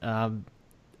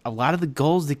a lot of the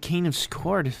goals that Kane have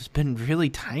scored has been really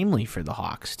timely for the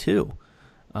Hawks, too.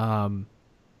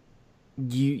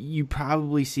 You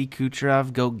probably see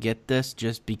Kucherov go get this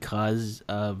just because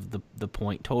of the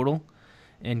point total,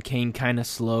 and Kane kind of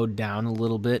slowed down a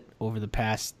little bit over the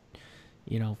past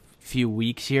few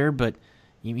weeks here, but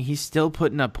he's still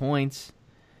putting up points.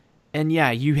 And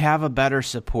yeah, you have a better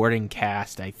supporting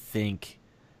cast, I think,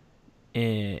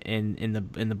 in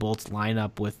the Bolts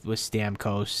lineup with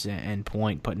Stamkos and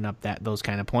Point putting up those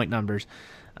kind of point numbers.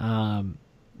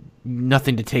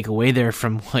 Nothing to take away there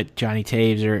from what Johnny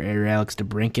Taves or Alex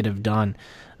DeBrincat have done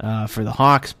for the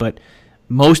Hawks, but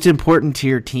most important to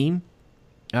your team,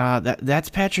 that's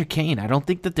Patrick Kane. I don't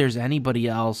think that there's anybody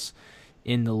else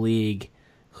in the league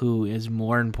who is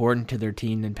more important to their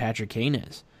team than Patrick Kane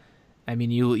is. I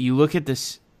mean, you look at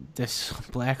this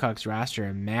Blackhawks roster,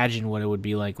 imagine what it would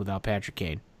be like without Patrick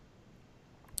Kane.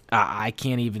 I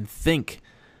can't even think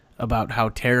about how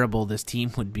terrible this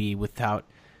team would be without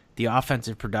the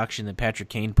offensive production that Patrick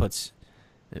Kane puts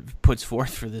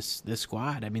forth for this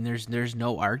squad. I mean, there's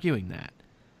no arguing that.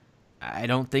 I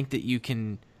don't think that you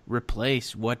can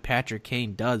replace what Patrick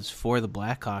Kane does for the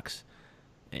Blackhawks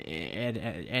at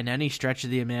any stretch of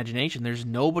the imagination. There's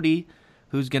nobody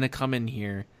who's going to come in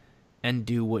here and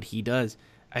do what he does.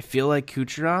 I feel like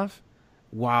Kucherov,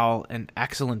 while an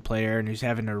excellent player and who's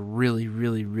having a really,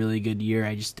 really, really good year,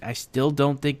 I still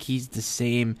don't think he's the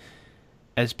same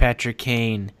as Patrick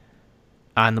Kane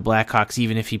on the Blackhawks,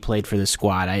 even if he played for the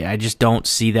squad. I just don't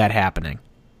see that happening.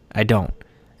 I don't.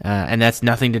 And that's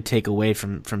nothing to take away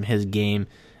from his game.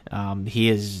 He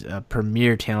is a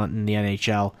premier talent in the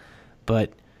NHL.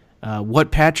 But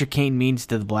what Patrick Kane means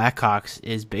to the Blackhawks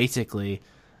is basically,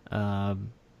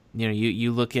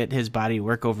 you look at his body of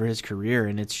work over his career,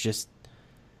 and it's just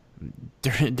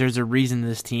there's a reason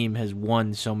this team has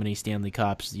won so many Stanley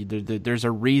Cups. There's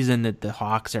a reason that the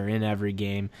Hawks are in every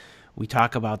game. We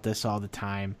talk about this all the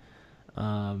time.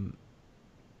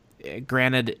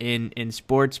 Granted, in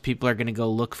sports, people are going to go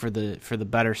look for the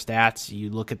better stats. You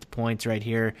look at the points right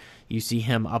here. You see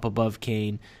him up above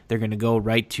Kane. They're going to go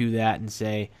right to that and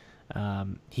say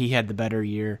he had the better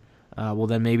year. Well,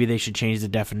 then maybe they should change the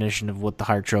definition of what the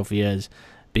Hart Trophy is,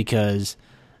 because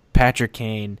Patrick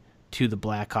Kane to the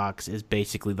Blackhawks is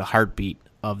basically the heartbeat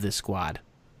of this squad.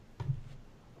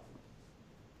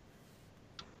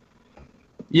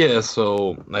 Yeah,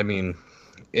 so, I mean,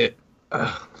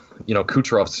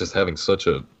 Kucherov's just having such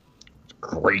a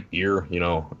great year.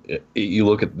 You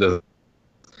look at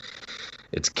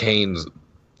it's Kane's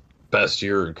best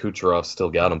year, and Kucherov still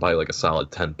got him by like a solid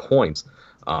 10 points.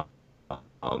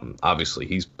 Obviously,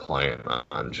 he's playing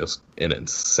on just an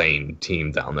insane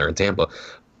team down there in Tampa.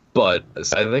 But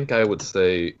I think I would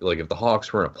say, like, if the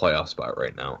Hawks were in a playoff spot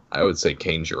right now, I would say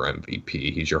Kane's your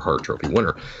MVP. He's your Hart Trophy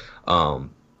winner.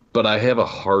 But I have a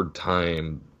hard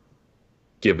time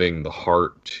giving the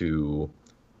Hart to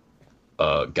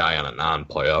a guy on a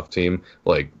non-playoff team.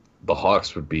 Like, the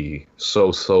Hawks would be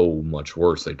so much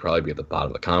worse. They'd probably be at the bottom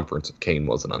of the conference if Kane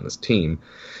wasn't on this team.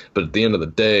 But at the end of the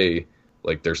day,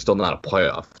 like, they're still not a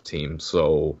playoff team.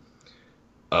 So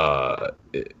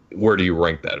where do you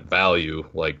rank that value?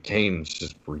 Like, Kane's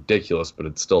just ridiculous, but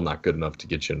it's still not good enough to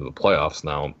get you into the playoffs.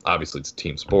 Now, obviously, it's a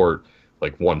team sport.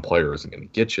 Like, one player isn't going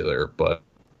to get you there, but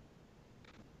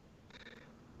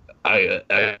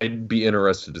I'd be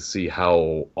interested to see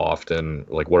how often,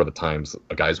 like, what are the times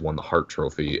a guy's won the Hart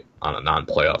Trophy on a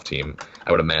non-playoff team.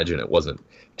 I would imagine it wasn't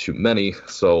too many.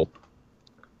 So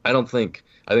I don't want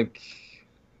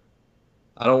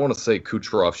to say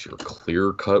Kucherov's your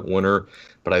clear-cut winner,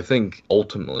 but I think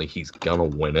ultimately he's gonna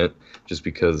win it just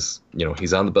because, you know,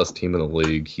 he's on the best team in the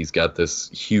league. He's got this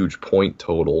huge point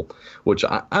total, which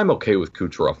I'm okay with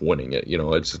Kucherov winning it. You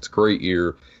know, it's a great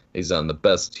year. He's on the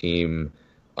best team.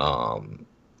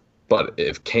 But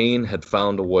if Kane had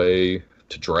found a way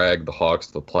to drag the Hawks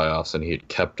to the playoffs and he had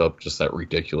kept up just that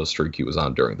ridiculous streak he was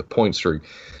on during the point streak,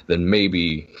 then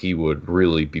maybe he would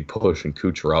really be pushing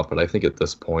Kucherov. But I think at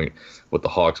this point, with the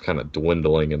Hawks kind of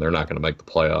dwindling and they're not going to make the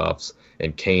playoffs,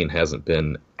 and Kane hasn't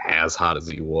been as hot as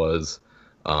he was,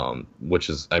 which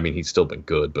is, I mean, he's still been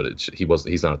good, but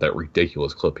he's not at that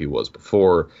ridiculous clip he was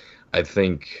before. I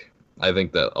think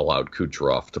that allowed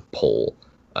Kucherov to pull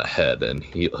ahead, and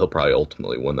he'll probably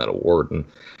ultimately win that award. And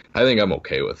I think I'm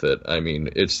okay with it. I mean,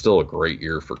 it's still a great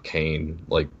year for Kane.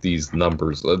 Like, these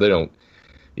numbers, they don't,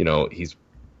 you know,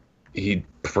 he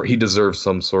deserves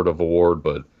some sort of award,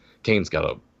 but Kane's got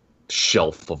a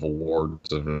shelf of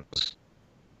awards,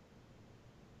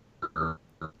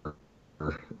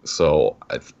 so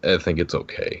I think it's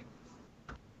okay.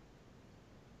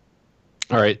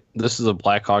 All right, this is a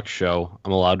Blackhawks show.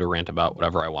 I'm allowed to rant about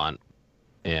whatever I want.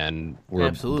 And we're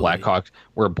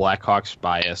Blackhawks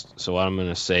biased. So what I'm going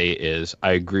to say is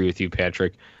I agree with you,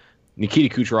 Patrick.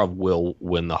 Nikita Kucherov will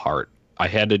win the Hart. I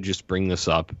had to just bring this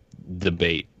up,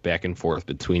 debate back and forth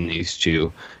between these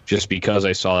two, just because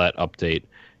I saw that update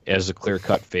as a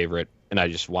clear-cut favorite, and I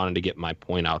just wanted to get my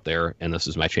point out there, and this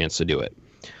is my chance to do it.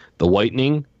 The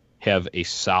Lightning have a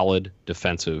solid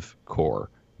defensive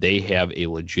core. They have a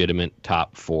legitimate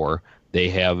top four. They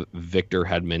have Victor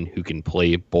Hedman, who can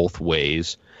play both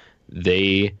ways.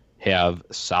 They have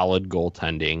solid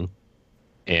goaltending,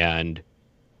 and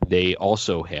they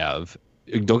also have,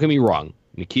 don't get me wrong,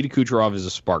 Nikita Kucherov is a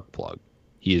spark plug.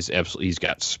 He's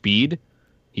got speed.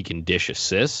 He can dish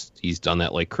assists. He's done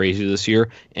that like crazy this year,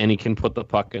 and he can put the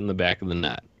puck in the back of the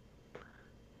net.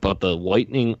 But the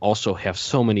Lightning also have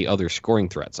so many other scoring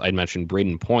threats. I'd mentioned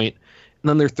Braden Point. And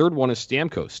then their third one is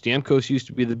Stamkos. Stamkos used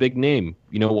to be the big name.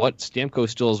 You know what? Stamkos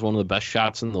still has one of the best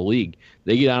shots in the league.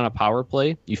 They get on a power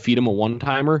play, you feed him a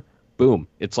one-timer, boom.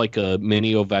 It's like a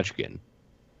mini Ovechkin.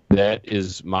 That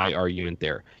is my argument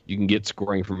there. You can get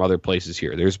scoring from other places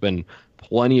here. There's been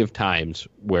plenty of times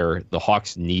where the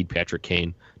Hawks need Patrick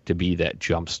Kane to be that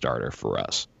jump starter for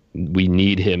us. We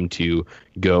need him to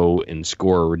go and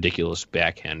score a ridiculous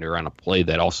backhander on a play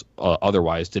that also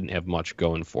otherwise didn't have much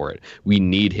going for it. We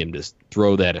need him to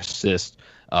throw that assist,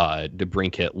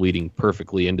 DeBrincat leading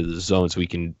perfectly into the zone so we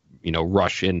can, you know,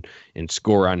 rush in and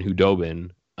score on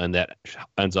Hudobin, and that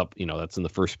ends up, you know, that's in the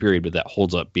first period, but that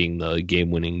holds up being the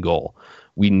game-winning goal.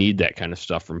 We need that kind of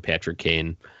stuff from Patrick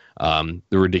Kane. The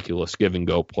ridiculous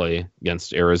give-and-go play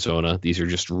against Arizona. These are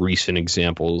just recent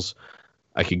examples.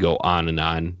 I could go on and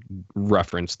on,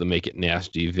 reference the Make It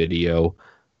Nasty video.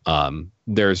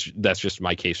 That's just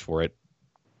my case for it.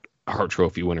 Hart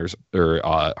Trophy winners or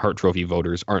Hart Trophy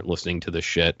voters aren't listening to this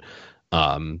shit.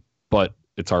 But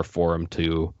it's our forum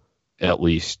to at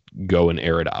least go and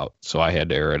air it out. So I had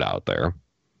to air it out there.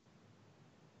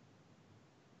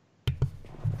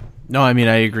 No, I mean,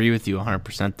 I agree with you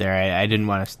 100% there. I didn't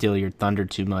want to steal your thunder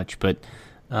too much, but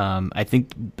I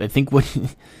think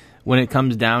when it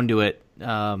comes down to it,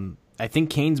 I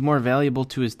think Kane's more valuable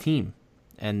to his team,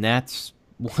 and that's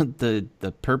what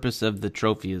the purpose of the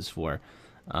trophy is for.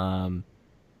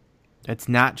 It's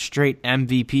not straight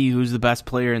MVP, who's the best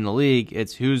player in the league.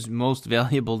 It's who's most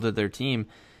valuable to their team.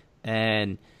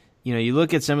 And, you know, you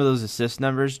look at some of those assist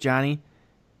numbers, Johnny,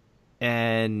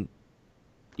 and,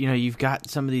 you know, you've got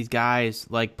some of these guys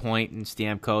like Point and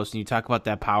Stamkos, and you talk about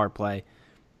that power play.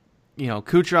 You know,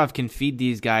 Kucherov can feed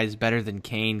these guys better than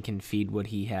Kane can feed what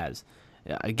he has.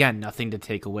 Again, nothing to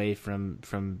take away from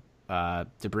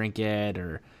DeBrincat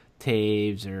or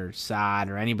Taves or Saad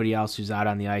or anybody else who's out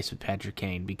on the ice with Patrick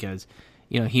Kane, because,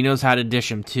 you know, he knows how to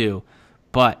dish him too.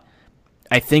 But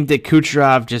I think that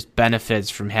Kucherov just benefits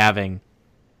from having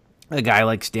a guy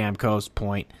like Stamkos,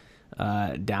 Point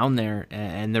down there,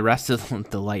 and the rest of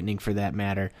the Lightning for that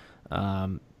matter.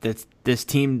 this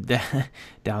team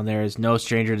down there is no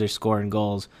stranger to scoring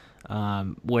goals.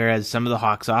 Whereas some of the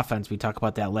Hawks offense, we talk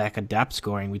about that lack of depth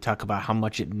scoring. We talk about how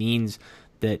much it means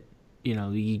that,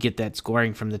 you get that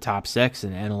scoring from the top six,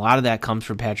 and a lot of that comes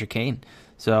from Patrick Kane.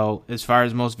 So as far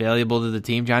as most valuable to the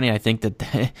team, Johnny, I think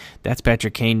that's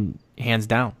Patrick Kane hands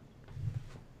down.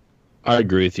 I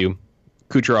agree with you.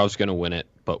 Kucherov's going to win it,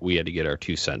 but we had to get our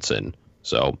 2 cents in.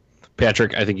 So,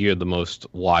 Patrick, I think you had the most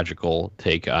logical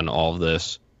take on all of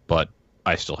this, but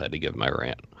I still had to give my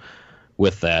rant.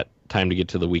 With that, time to get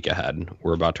to the week ahead.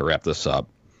 We're about to wrap this up.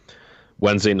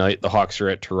 Wednesday night, the Hawks are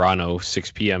at Toronto,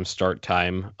 6 p.m. start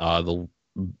time. The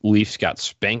Leafs got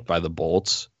spanked by the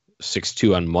Bolts,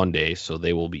 6-2 on Monday, so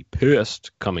they will be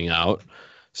pissed coming out.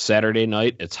 Saturday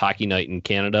night, it's hockey night in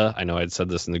Canada. I know I'd said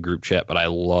this in the group chat, but I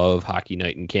love hockey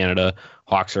night in Canada.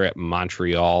 Hawks are at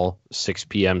Montreal, 6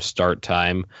 p.m. start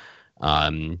time.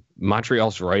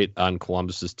 Montreal's right on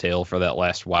Columbus's tail for that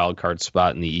last wild card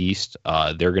spot in the East.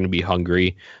 They're going to be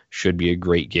hungry. Should be a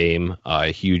great game.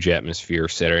 Huge atmosphere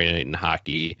Saturday night in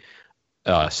hockey.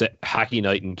 Hockey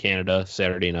night in Canada,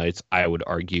 Saturday nights, I would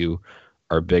argue,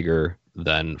 are bigger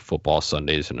than football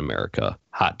Sundays in America.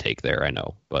 Hot take there, I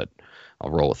know, but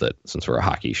I'll roll with it since we're a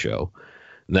hockey show.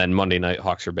 Then Monday night,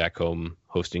 Hawks are back home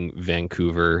hosting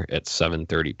Vancouver at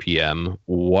 7:30 p.m.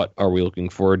 What are we looking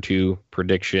forward to?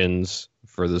 Predictions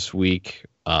for this week?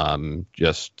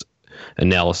 Just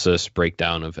analysis,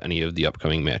 breakdown of any of the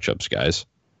upcoming matchups, guys.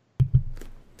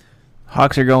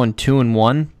 Hawks are going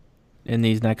 2-1 in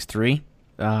these next 3.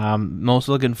 Most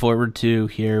looking forward to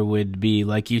here would be,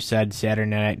 like you said, Saturday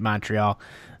night Montreal.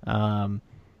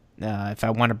 If I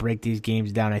want to break these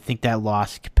games down, I think that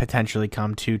loss could potentially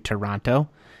come to Toronto,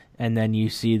 and then you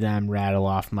see them rattle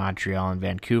off Montreal and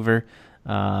Vancouver.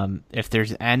 If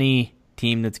there's any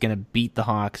team that's going to beat the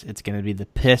Hawks, it's going to be the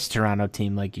pissed Toronto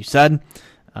team, like you said.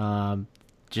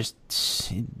 Just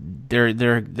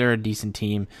they're a decent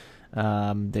team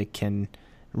that can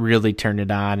really turn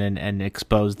it on and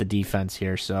expose the defense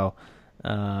here. So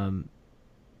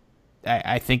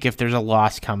I think if there's a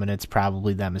loss coming, it's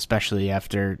probably them, especially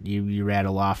after you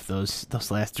rattle off those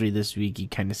last 3 this week. You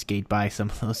kind of skate by some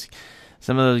of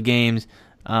those games.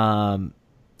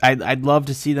 I'd love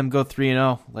to see them go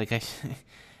 3-0.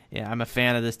 I'm a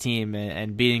fan of this team,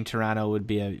 and beating Toronto would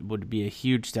be a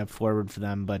huge step forward for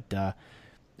them. But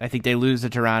I think they lose to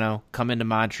Toronto, come into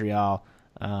Montreal,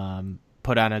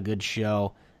 put on a good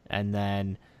show, and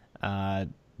then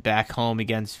back home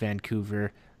against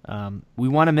Vancouver. We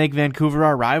want to make Vancouver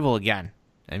our rival again.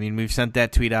 I mean, we've sent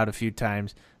that tweet out a few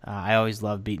times. I always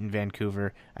love beating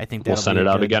Vancouver. I think we'll send it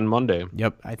out again Monday.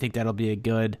 Yep, I think that'll be a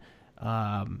good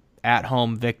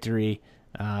at-home victory.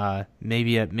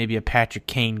 Maybe a Patrick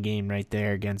Kane game right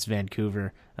there against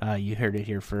Vancouver. You heard it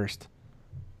here first.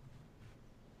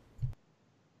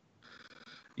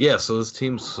 Yeah, so this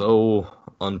team's so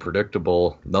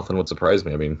unpredictable. Nothing would surprise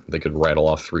me. I mean, they could rattle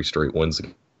off 3 straight wins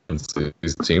against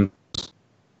these teams.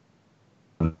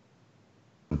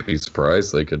 Be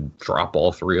surprised. They could drop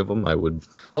all 3 of them. I would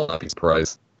not be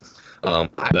surprised.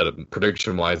 That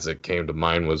prediction-wise that came to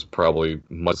mind was probably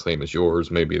much the same as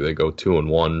yours. Maybe they go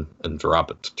 2-1 and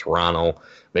drop it to Toronto.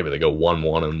 Maybe they go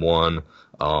 1-1-1.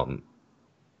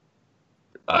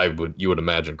 You would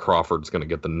imagine Crawford's going to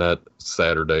get the net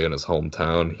Saturday in his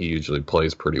hometown. He usually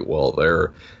plays pretty well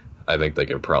there. I think they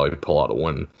could probably pull out a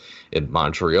win in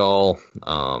Montreal.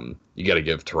 You got to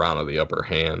give Toronto the upper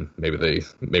hand. Maybe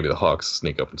the Hawks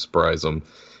sneak up and surprise them.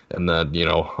 And then,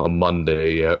 a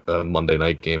Monday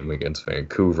night game against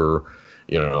Vancouver,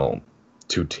 2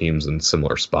 teams in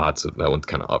similar spots. That one's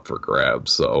kind of up for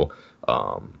grabs. So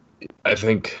I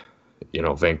think,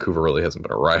 Vancouver really hasn't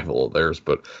been a rival of theirs,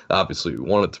 but obviously we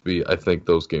want it to be. I think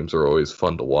those games are always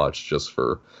fun to watch just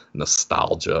for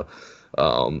nostalgia.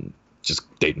 Just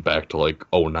dating back to like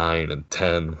 09 and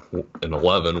 10 and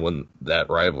 11 when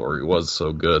that rivalry was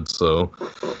so good. So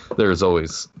there's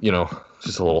always,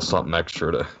 just a little something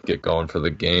extra to get going for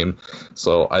the game.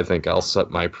 So I think I'll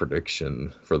set my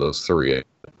prediction for those 3.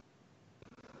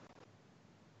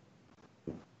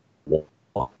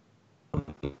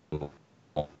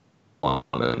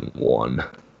 1-1.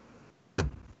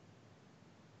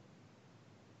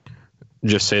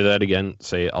 Just say that again.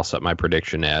 Say I'll set my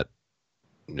prediction at,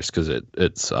 just because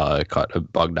it's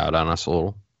bugged out on us a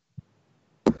little.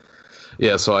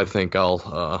 Yeah, so I think I'll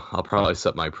probably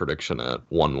set my prediction at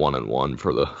 1-1-1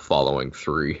 for the following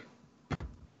 3.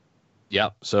 Yeah.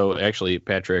 So actually,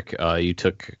 Patrick, you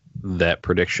took that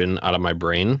prediction out of my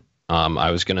brain.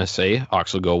 I was gonna say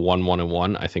Hawks will go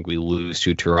 1-1-1. I think we lose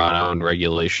to Toronto in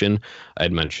regulation. I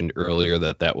had mentioned earlier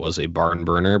that was a barn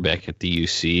burner back at the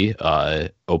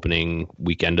UC opening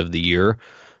weekend of the year.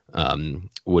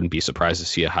 Wouldn't be surprised to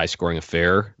see a high-scoring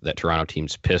affair. That Toronto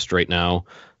team's pissed right now,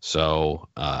 so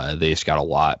they just got a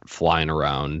lot flying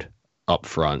around up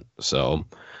front. So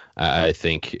I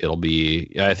think it'll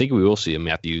be. I think we will see a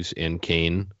Matthews and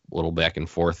Kane a little back and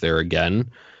forth there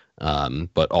again.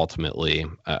 But ultimately,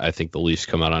 I think the Leafs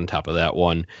come out on top of that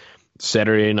one.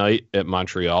 Saturday night at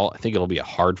Montreal, I think it'll be a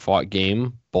hard-fought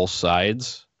game, both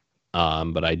sides.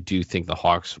 But I do think the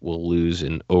Hawks will lose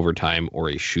in overtime or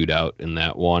a shootout in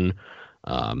that one.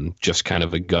 Just kind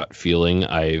of a gut feeling.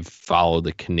 I've followed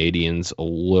the Canadians a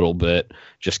little bit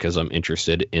just because I'm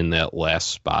interested in that last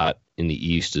spot in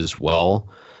the East as well.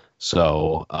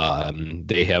 So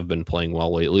they have been playing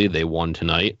well lately. They won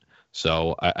tonight.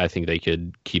 So I think they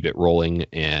could keep it rolling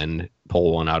and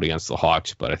pull one out against the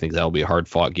Hawks. But I think that'll be a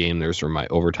hard-fought game. There's where my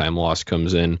overtime loss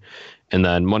comes in. And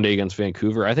then Monday against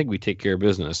Vancouver, I think we take care of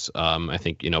business. I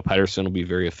think, Pettersson will be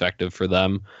very effective for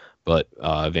them. But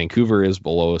Vancouver is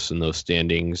below us in those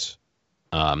standings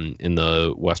in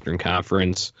the Western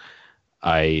Conference.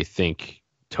 I think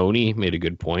Tony made a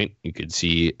good point. You could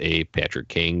see a Patrick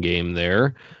Kane game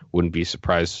there. Wouldn't be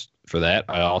surprised for that.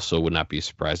 I also would not be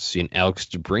surprised to see an Alex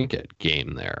DeBrincat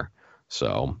game there.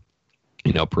 So,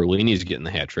 Perlini's getting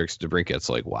the hat tricks. DeBrincat's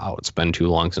like, wow, it's been too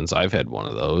long since I've had one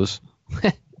of those.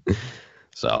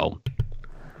 So,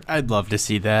 I'd love to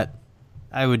see that.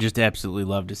 I would just absolutely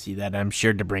love to see that. I'm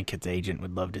sure DeBrincat's agent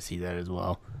would love to see that as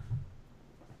well.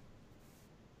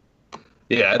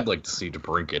 Yeah, I'd like to see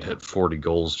DeBrincat hit 40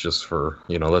 goals just for,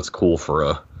 that's cool for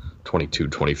a 22,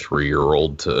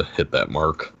 23-year-old to hit that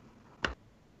mark.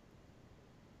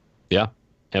 Yeah,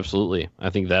 absolutely.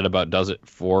 I think that about does it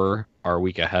for our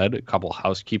week ahead. A couple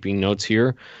housekeeping notes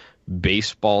here.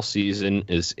 Baseball season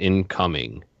is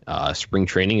incoming. Spring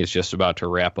training is just about to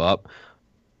wrap up.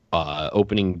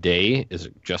 Opening day is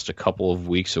just a couple of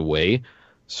weeks away.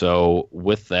 So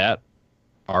with that,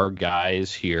 our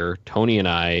guys here, Tony and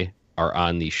I, are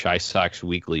on the Shy Sox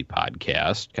Weekly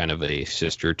podcast, kind of a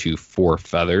sister to Four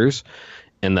Feathers.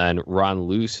 And then Ron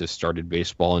Luce has started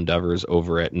baseball endeavors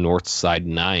over at Northside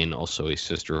 9, also a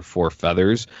sister of Four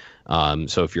Feathers.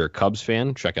 So if you're a Cubs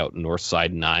fan, check out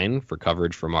Northside 9 for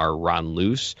coverage from our Ron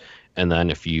Luce. And then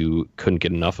if you couldn't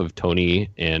get enough of Tony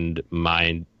and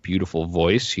my beautiful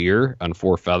voice here on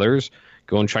Four Feathers,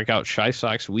 go and check out Shy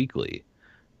Sox Weekly.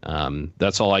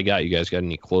 That's all I got. You guys got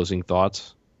any closing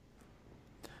thoughts?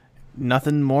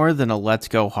 Nothing more than a let's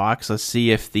go Hawks. Let's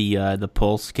see if the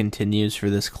pulse continues for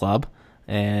this club.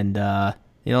 And,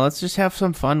 let's just have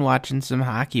some fun watching some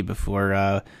hockey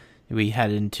before we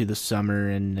head into the summer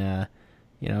and,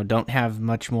 don't have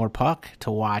much more puck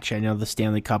to watch. I know the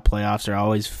Stanley Cup playoffs are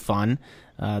always fun.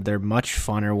 They're much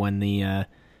funner when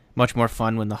much more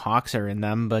fun when the Hawks are in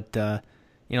them. But,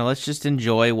 let's just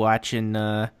enjoy watching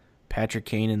Patrick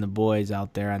Kane and the boys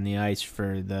out there on the ice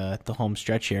for the home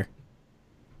stretch here.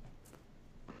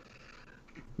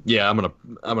 Yeah, I'm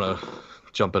gonna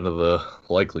jump into the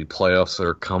likely playoffs that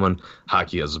are coming.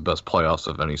 Hockey has the best playoffs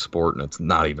of any sport, and it's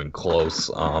not even close.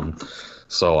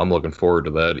 So I'm looking forward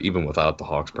to that, even without the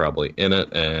Hawks probably in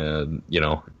it. And,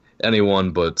 anyone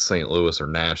but St. Louis or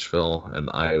Nashville, and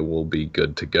I will be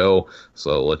good to go.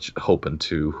 So let's hoping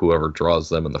to whoever draws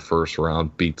them in the first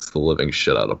round beats the living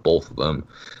shit out of both of them,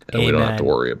 and we don't have to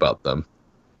worry about them.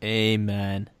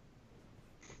 Amen.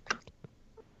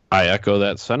 I echo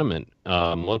that sentiment.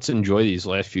 Let's enjoy these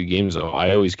last few games, though.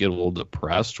 I always get a little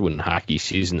depressed when hockey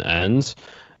season ends.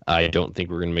 I don't think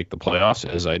we're going to make the playoffs,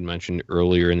 as I'd mentioned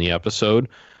earlier in the episode.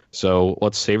 So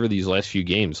let's savor these last few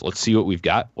games. Let's see what we've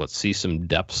got. Let's see some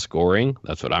depth scoring.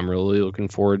 That's what I'm really looking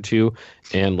forward to.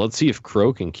 And let's see if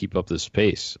Crow can keep up this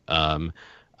pace.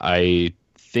 I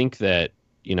think that,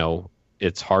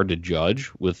 it's hard to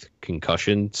judge with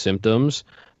concussion symptoms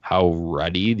how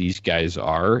ready these guys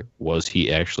are. Was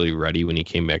he actually ready when he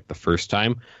came back the first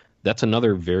time? That's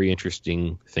another very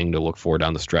interesting thing to look for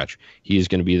down the stretch. He is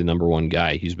going to be the number one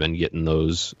guy. He's been getting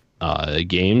those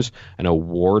games. I know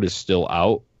Ward is still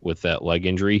out with that leg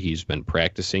injury. He's been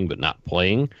practicing but not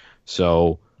playing.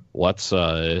 So let's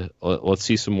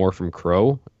see some more from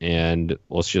Crow, and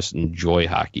let's just enjoy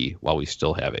hockey while we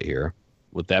still have it here.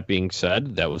 With that being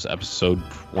said, that was episode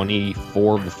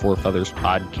 24 of the Four Feathers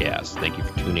podcast. Thank you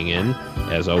for tuning in.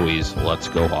 As always, let's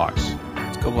go Hawks.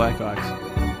 Let's go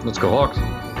Blackhawks. Let's go Hawks.